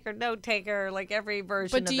 List maker, note taker, like every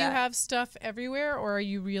version But of do you that. have stuff everywhere, or are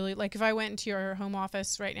you really like? If I went into your home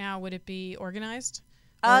office right now, would it be organized?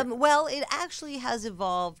 Well, it actually has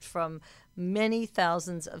evolved from many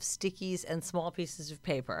thousands of stickies and small pieces of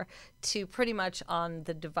paper to pretty much on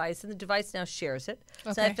the device, and the device now shares it.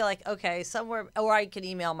 So I Okay. feel like, okay, somewhere, or I can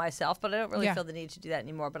email myself, but I don't really Yeah. feel the need to do that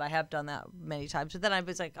anymore, but I have done that many times. But then I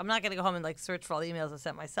was like, I'm not going to go home and like search for all the emails I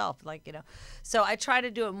sent myself, like, you know. So I try to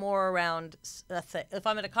do it more around, if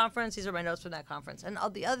I'm at a conference, these are my notes from that conference. And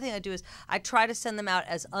the other thing I do is I try to send them out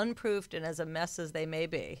as unproofed and as a mess as they may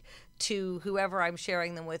be to whoever I'm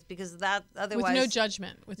sharing them with, because that otherwise With no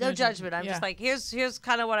judgment. With no judgment. I'm Yeah. just like, here's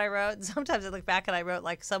kind of what I wrote. And sometimes I look back and I wrote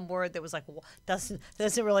like some word that was like doesn't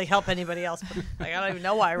really help anybody else. But, like, I don't even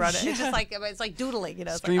know why I wrote it. It's just like it's like doodling, you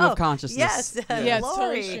know. It's Stream like, of consciousness. Yes, Yeah, it's totally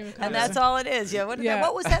Lori, stream of and that's consciousness. all it is. You know, Yeah.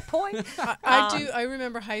 what was that point? I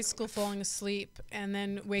remember high school falling asleep and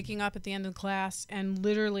then waking up at the end of the class and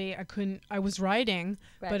literally I was writing,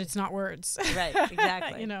 Right. but it's not words. Right,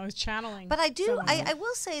 exactly. You know, I was channeling. But I do. someone. I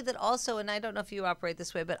will say that also, and I don't know if you operate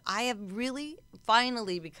this way, but I have really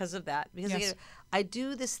finally, because of that, because Yes. I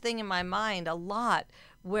do this thing in my mind a lot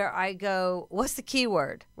where I go, what's the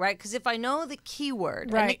keyword, right? Because if I know the keyword,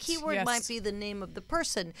 and the Right, keyword yes. might be the name of the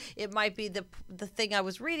person, it might be the thing I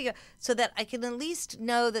was reading, so that I can at least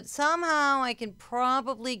know that somehow I can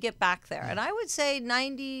probably get back there. And I would say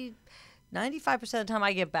 95% of the time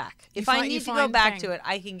I get back. If I need to go find back thing. to it,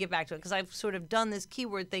 I can get back to it because I've sort of done this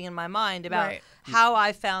keyword thing in my mind about Right. how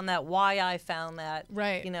I found that, why I found that.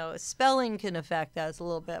 Right. You know, spelling can affect that a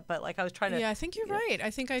little bit, but like I was trying to. Yeah, I think you're right. I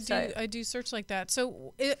think I do. So- I do search like that.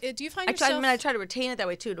 So, do you find I try, yourself? I try to retain it that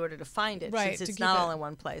way too in order to find it, Right, since to it's keep not it- all in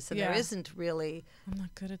one place, and there Yeah. isn't really. I'm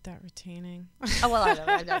not good at that retaining. Oh well,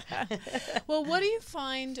 I know. Well, what do you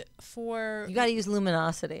find for? You got to use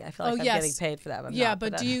luminosity. I feel like Oh, I'm yes. getting paid for that. I'm yeah, not,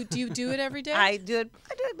 but do you do it every day? I do it.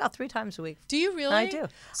 I do it about 3 times a week. Do you really? I do.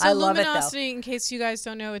 So I love it, though. Luminosity, in case you guys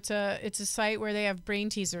don't know, it's a site where they have brain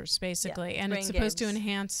teasers basically, and it's brain supposed to games.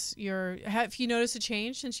 enhance your. Have you noticed a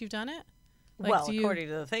change since you've done it? Like, Well, do you- according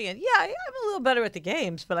to the thing, and yeah, I'm a little better at the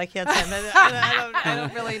games, but I can't say I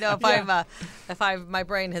don't really know if my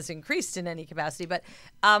brain has increased in any capacity. But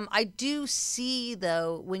I do see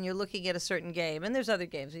though when you're looking at a certain game, and there's other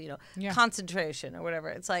games, you know, Yeah. concentration or whatever.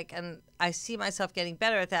 It's like, and I see myself getting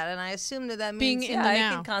better at that, and I assume that Being means in the I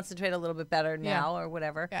now. can concentrate a little bit better now or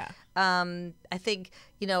whatever. Yeah. I think,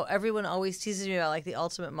 you know, everyone always teases me about like the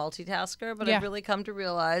ultimate multitasker, but Yeah. I've really come to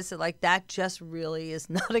realize that like that just really is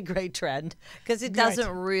not a great trend because it doesn't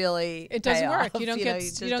really. It doesn't pay work. off, You don't know, get it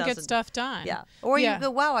just you don't get doesn't. stuff done. Yeah. Or Yeah. you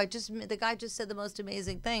go, wow, the guy just said the most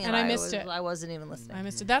amazing thing, And I missed it. I wasn't even listening. I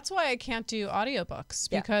missed it. That's why I can't do audiobooks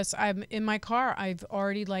Yeah. because I'm in my car. I've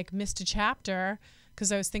already like missed a chapter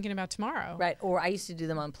because I was thinking about tomorrow. Right. Or I used to do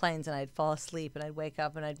them on planes, and I'd fall asleep, and I'd wake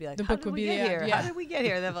up, and I'd be like, The "How book did would we be get the here? end, yeah. How did we get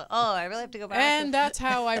here?" And they're like, "Oh, I really have to go back." And that's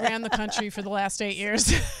how I ran the country for the last 8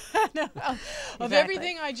 years. No, of Exactly.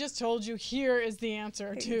 everything I just told you, here is the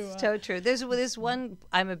answer to. It's so true. There's this one.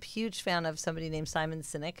 I'm a huge fan of somebody named Simon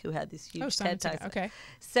Sinek who had these huge Simon TED Sinek, Talks. okay.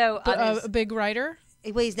 So on A big writer,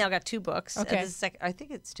 well, he's now got 2 books. and Okay. this is I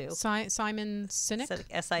think it's 2. Simon Sinek.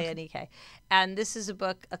 Sinek. And this is a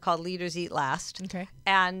book called Leaders Eat Last. Okay.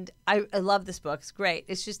 And I love this book. It's great.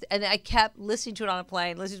 It's just, and I kept listening to it on a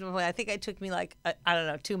plane, I think it took me like, I don't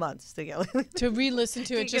know, 2 months to get To re-listen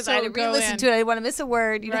to it, because just I so had it to would go re-listen in. to it. I didn't want to miss a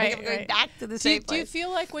word. You know, I Right, kept going right. back to the Do you, same do you place. feel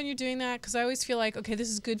like when you're doing that? Because I always feel like, okay, this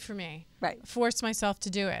is good for me. Right. Force myself to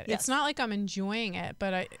do it. Yes. It's not like I'm enjoying it,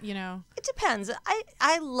 but I. It depends.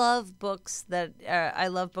 I love books that I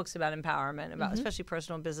love books about empowerment, about especially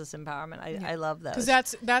personal and business empowerment. I love those.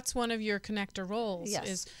 Because that's one of your connector roles.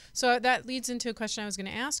 Yes. So that leads into a question I was going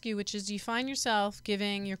to ask you, which is, do you find yourself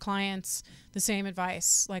giving your clients the same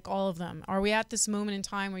advice, like all of them? Are we at this moment in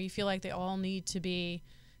time where you feel like they all need to be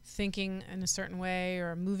thinking in a certain way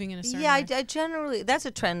or moving in a certain way? I generally, that's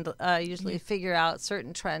a trend. Usually figure out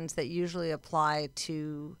certain trends that usually apply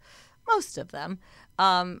to most of them.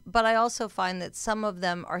 But I also find that some of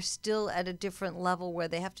them are still at a different level where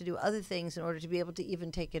they have to do other things in order to be able to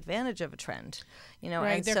even take advantage of a trend.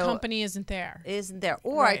 Right, and their company isn't there.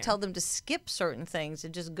 Or I Right. tell them to skip certain things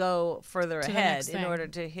and just go further To the ahead next in thing. order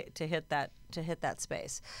to hit that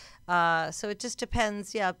space. So it just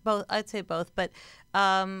depends. Yeah, both. I'd say both. But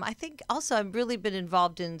I think also I've really been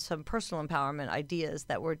involved in some personal empowerment ideas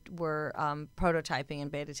that we're prototyping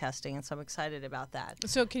and beta testing, and so I'm excited about that.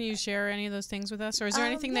 So can you share any of those things with us? Or is there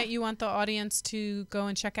anything that you want the audience to go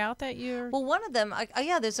and check out that you're... Well, one of them,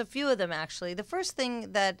 there's a few of them actually. The first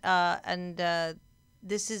thing that,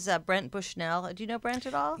 this is Brent Bushnell. Do you know Brent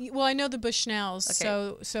at all? Well, I know the Bushnells.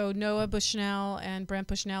 Okay. So Noah Bushnell and Brent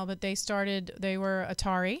Bushnell, but they were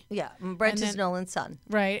Atari. Yeah, Brent And is then- Nolan's son.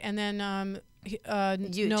 Right. And then Nolan,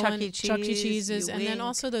 Chuck E. Cheese's, and then Wink.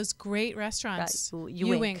 also those great restaurants. Right,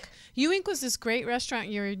 U-Wink. U-Wink was this great restaurant.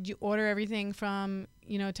 You order everything from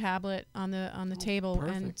a tablet on the table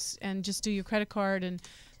and just do your credit card,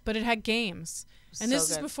 but it had games. And So this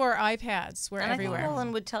is good. before iPads were And everywhere. I think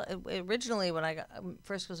Nolan would tell, originally when I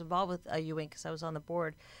first was involved with U-Wink, because I was on the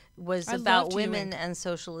board, was I about loved women U-Wink. and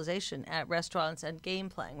socialization at restaurants and game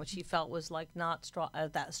playing, which he felt was like not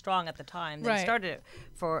that strong at the time. They Right. started it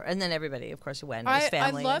and then everybody, of course, who went, his I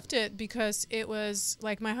family. loved it because it was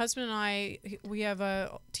like my husband and I, we have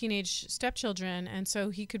teenage stepchildren, and so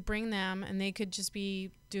he could bring them and they could just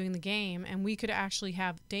be doing the game, and we could actually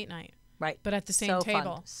have date night. Right. But at the same So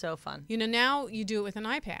table. Fun. So fun. Now you do it with an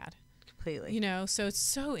iPad. Completely. So it's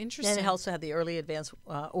so interesting. And it also had the early advanced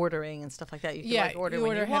ordering and stuff like that. You could Yeah, order you when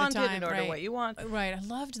order you ahead of wanted time, and order right. what you want. Right. I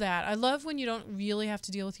loved that. I love when you don't really have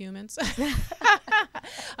to deal with humans.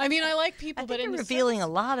 I mean, I like people, I but think in you're the revealing a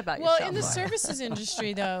lot about well, yourself. in the services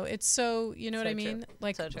industry, though, it's so what So I mean, true.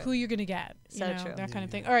 like So true. who you're gonna get, So true. that kind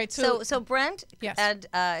of thing. All right, So Brent Yes. and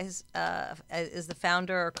is the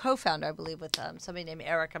founder or co-founder, I believe, with somebody named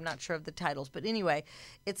Eric. I'm not sure of the titles, but anyway,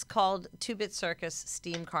 it's called 2-Bit Circus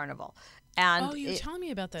Steam Carnival. And you were telling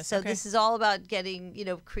me about this. So Okay. this is all about getting,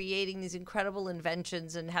 creating these incredible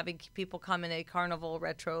inventions and having people come in a carnival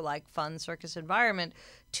retro-like fun circus environment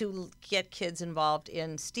to get kids involved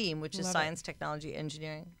in STEAM, which is Love it. science, technology,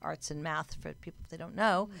 engineering, arts, and math for people if they don't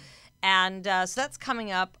know. And so that's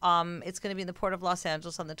coming up. It's going to be in the Port of Los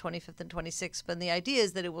Angeles on the 25th and 26th. But the idea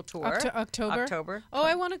is that it will tour. October. October. Oh,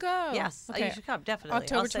 I want to go. Yes, Okay. you should come, definitely. I'll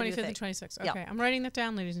October send you a 25th and thing. 26th. Yeah. Okay, I'm writing that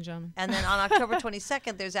down, ladies and gentlemen. And then on October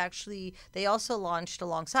 22nd, there's actually, they also launched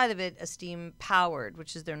alongside of it a STEAM Powered,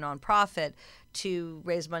 which is their nonprofit, to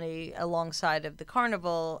raise money alongside of the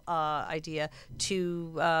carnival idea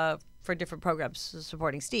for different programs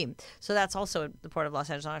supporting STEAM. So that's also at the Port of Los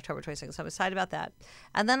Angeles on October 22nd. So I'm excited about that.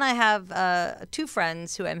 And then I have two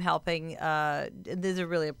friends who I'm helping. This is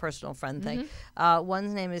really a personal friend thing.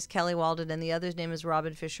 One's name is Kelly Walden, and the other's name is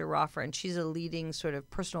Robin Fisher-Roffer, and she's a leading sort of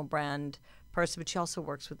personal brand person, but she also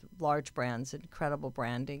works with large brands, incredible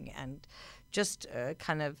branding, and just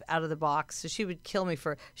kind of out of the box. So she would kill me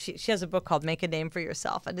for, she has a book called Make a Name for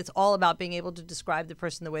Yourself, and it's all about being able to describe the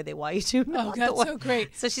person the way they want you to. Oh, that's so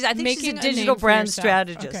great. So I think she's Making a a name digital for brand yourself.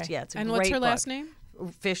 strategist. Okay. Yeah, it's a and great what's her book. last name?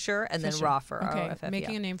 Fisher and Fisher. then Roffer. Okay, R-O-F-F, making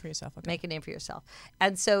yeah. a name for yourself. Okay. Make a name for yourself.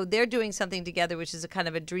 And so they're doing something together, which is a kind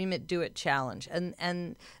of a dream it, do it challenge.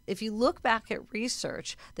 And if you look back at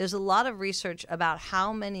research, there's a lot of research about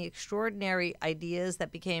how many extraordinary ideas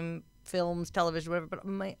that became films, television, whatever,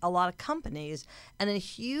 but a lot of companies, and a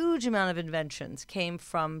huge amount of inventions came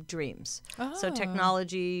from dreams. So Oh.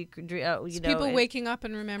 technology, People waking up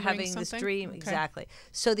and remembering having something? this dream. Okay. Exactly.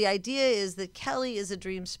 So the idea is that Kelly is a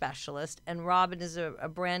dream specialist and Robin is a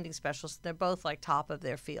branding specialist. They're both like top of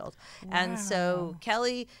their field. And so Wow.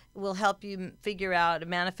 Kelly will help you figure out and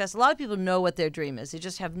manifest. A lot of people know what their dream is. They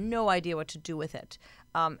just have no idea what to do with it.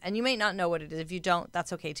 And you may not know what it is. If you don't,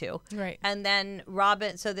 that's okay too. Right. And then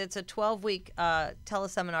Robin, so that's a 12-week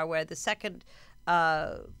teleseminar where the second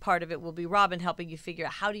part of it will be Robin helping you figure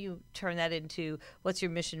out how do you turn that into what's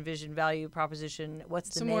your mission, vision, value, proposition, what's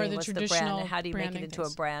the Some name, more of the what's the brand, traditional and how do you make it branding into a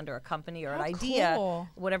things. brand or a company or How an idea, cool.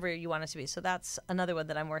 whatever you want it to be. So that's another one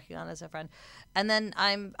that I'm working on as a friend. And then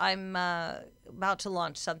I'm about to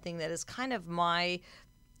launch something that is kind of my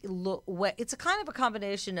it's a kind of a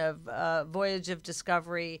combination of voyage of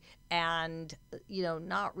discovery and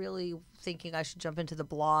not really thinking I should jump into the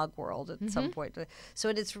blog world at some point. So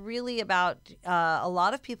it's really about a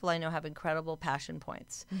lot of people I know have incredible passion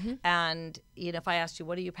points. And if I asked you,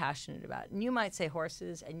 what are you passionate about? And you might say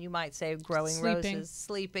horses, and you might say growing Sleeping. roses.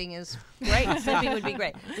 Sleeping is great. Sleeping would be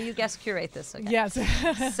great. Will you guest curate this? Okay. Yes.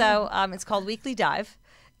 So it's called Weekly Dive.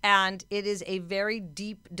 And it is a very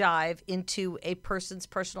deep dive into a person's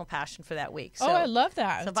personal passion for that week. So, I love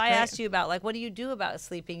that. So That's if I great. asked you about, like, what do you do about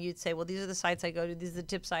sleeping, you'd say, well, these are the sites I go to. These are the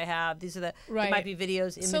tips I have. These are the, Right. it might be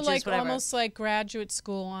videos, images, So like whatever. almost like graduate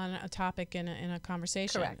school on a topic in a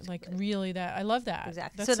conversation. Correct. Like really I love that.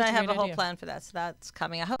 Exactly. That's So such then I have great a whole idea. plan for that. So that's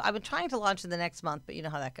coming. I've been trying to launch in the next month, but you know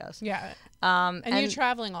how that goes. Yeah. And And you're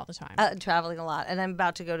traveling all the time. traveling a lot. And I'm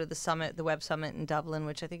about to go to the summit, the Web Summit in Dublin,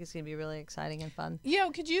 which I think is going to be really exciting and fun. Yeah,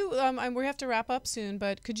 could you, we have to wrap up soon,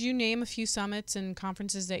 but could you name a few summits and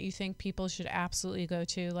conferences that you think people should absolutely go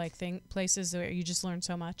to, like places where you just learn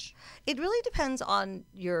so much? It really depends on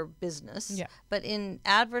your business. Yeah. But in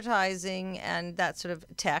advertising and that sort of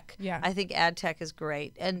tech, Yeah. I think ad tech is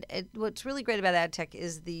great. And what's really great about ad tech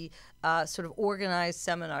is the sort of organized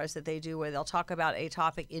seminars that they do where they'll talk about a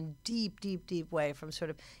topic in deep way, from sort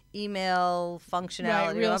of email functionality,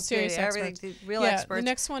 Right, real up to serious everything, experts. to real yeah, experts. The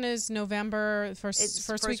next one is November, first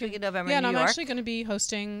first week in November Yeah, in and New I'm York. actually going to be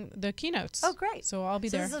hosting the keynotes. Oh, great. So I'll be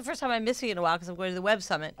So there. this is the first time I'm missing it in a while because I'm going to the Web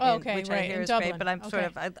Summit, Oh, okay, which I right, hear in is Dublin. great, but I'm sort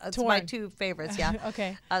of, Okay. it's my Torn. two favorites, yeah.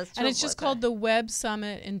 Okay. And And it's just called the Web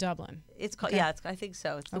Summit in Dublin. It's called, Okay. yeah, I think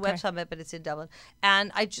so. It's the Okay. Web Summit, but it's in Dublin.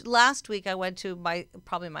 And last week I went to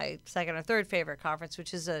probably my second or third favorite conference,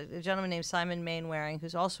 which is a gentleman named Simon Mainwaring,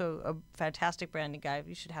 who's also a fantastic branding guy.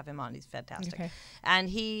 You should have him on. He's fantastic. Okay. And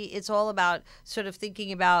it's all about sort of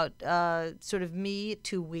thinking about sort of me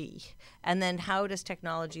to we, and then how does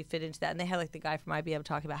technology fit into that? And they had like the guy from IBM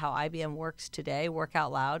talking about how IBM works today, work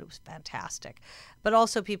out loud. It was fantastic. But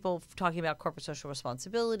also people talking about corporate social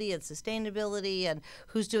responsibility and sustainability and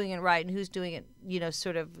who's doing it right and who's doing it,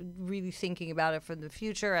 sort of really thinking about it for the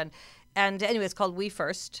future. And anyway, it's called We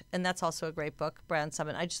First, and that's also a great book, Brand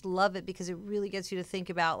Summit. I just love it because it really gets you to think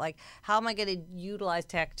about, like, how am I going to utilize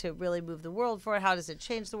tech to really move the world forward? How does it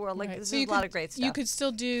change the world? Like, Right. there's So a lot of great stuff. You could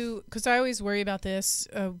still do, because I always worry about this,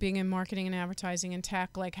 being in marketing and advertising and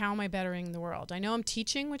tech, like how am I bettering the world? I know I'm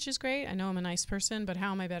teaching, which is great. I know I'm a nice person, but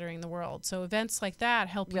how am I bettering the world? So events like that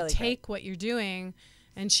help Really you great. take what you're doing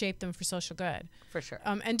and shape them for social good. For sure.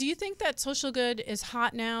 And do you think that social good is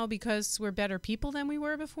hot now because we're better people than we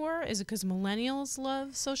were before? Is it because millennials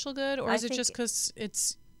love social good, or I is it think just because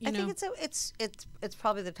it's I think it's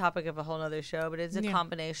probably the topic of a whole other show, but it's a Yeah.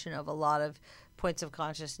 combination of a lot of points of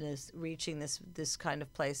consciousness reaching this kind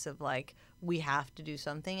of place of like we have to do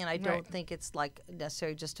something, and I don't Right. think it's like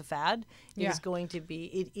necessarily just a fad. It Yeah. is going to be.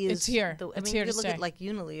 It is. It's here. I It's mean, here you to look stay. at like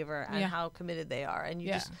Unilever and Yeah. how committed they are, and you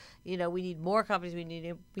Yeah. just we need more companies. We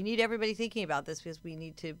need everybody thinking about this because we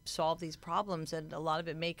need to solve these problems, and a lot of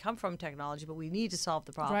it may come from technology, but we need to solve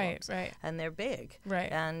the problems. right. And they're big.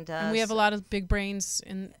 right. And we have a lot of big brains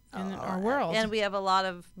in our world. and we have a lot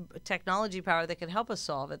of technology power that can help us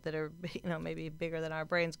solve it that are, maybe bigger than our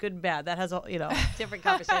brains, good and bad. That has a, different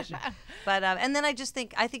conversation. But, and then I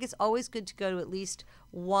think it's always good to go to at least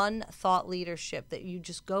one thought leadership that you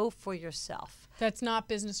just go for yourself. That's not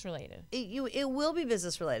business related. It will be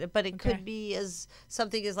business related, but it Okay. could be as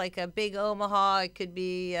something as like a big Omaha. It could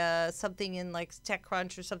be something in like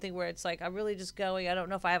TechCrunch or something where it's like I'm really just going. I don't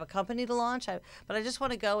know if I have a company to launch, but I just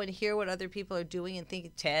want to go and hear what other people are doing and think.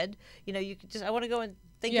 TED, you could just I want to go and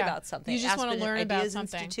think Yeah. about something. You just want to Aspen learn about Ideas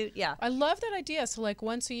something. Institute, yeah. I love that idea. So like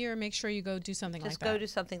once a year, make sure you go do something Just like that. go do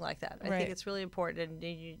something like that. I Right. think it's really important.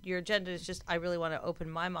 And your agenda is just, I really want to open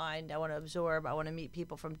my mind. I want to absorb. I want to meet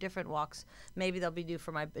people from different walks. Maybe they'll be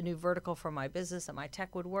a new vertical for my business that my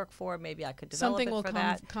tech would work for. Maybe I could develop Something it will for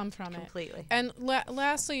that. come from Completely. it. And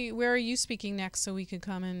lastly, where are you speaking next so we could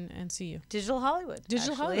come and see you? Digital Hollywood.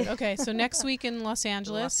 Digital actually. Hollywood. Okay, so next week in Los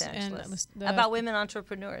Angeles. Los Angeles. And About women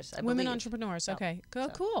entrepreneurs. I women believe. entrepreneurs. So- Okay, so,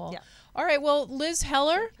 cool. yeah. All right. Well, Liz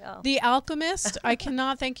Heller, Oh. The Alchemist. I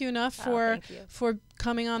cannot thank you enough thank you. for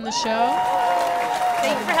coming on the show.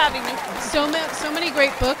 Thank you for having me. So many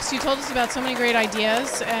great books. You told us about so many great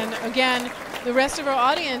ideas. And again, the rest of our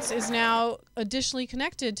audience is now additionally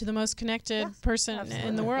connected to the most connected person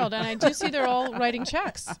in the world. And I do see they're all writing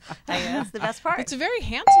checks. That's the best part. It's a very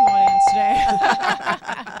handsome audience today.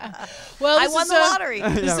 Well, I this won is the lottery.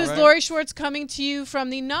 This Yeah, is right. Lori Schwartz coming to you from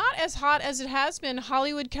the not as hot as it has been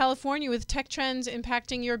Hollywood, California, with tech trends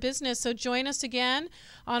impacting your business. So join us again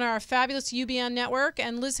on our fabulous UBN network.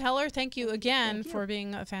 And Liz Heller, thank you again for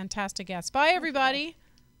being a fantastic guest. Bye, everybody.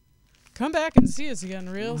 come back and see us again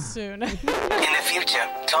real soon. In the future,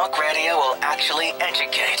 talk radio will actually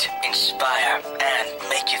educate, inspire, and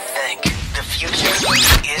make you think. The future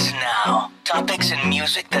is now. Topics and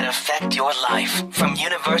music that affect your life from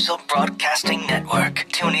Universal Broadcasting Network.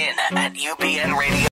 Tune in at UBN Radio.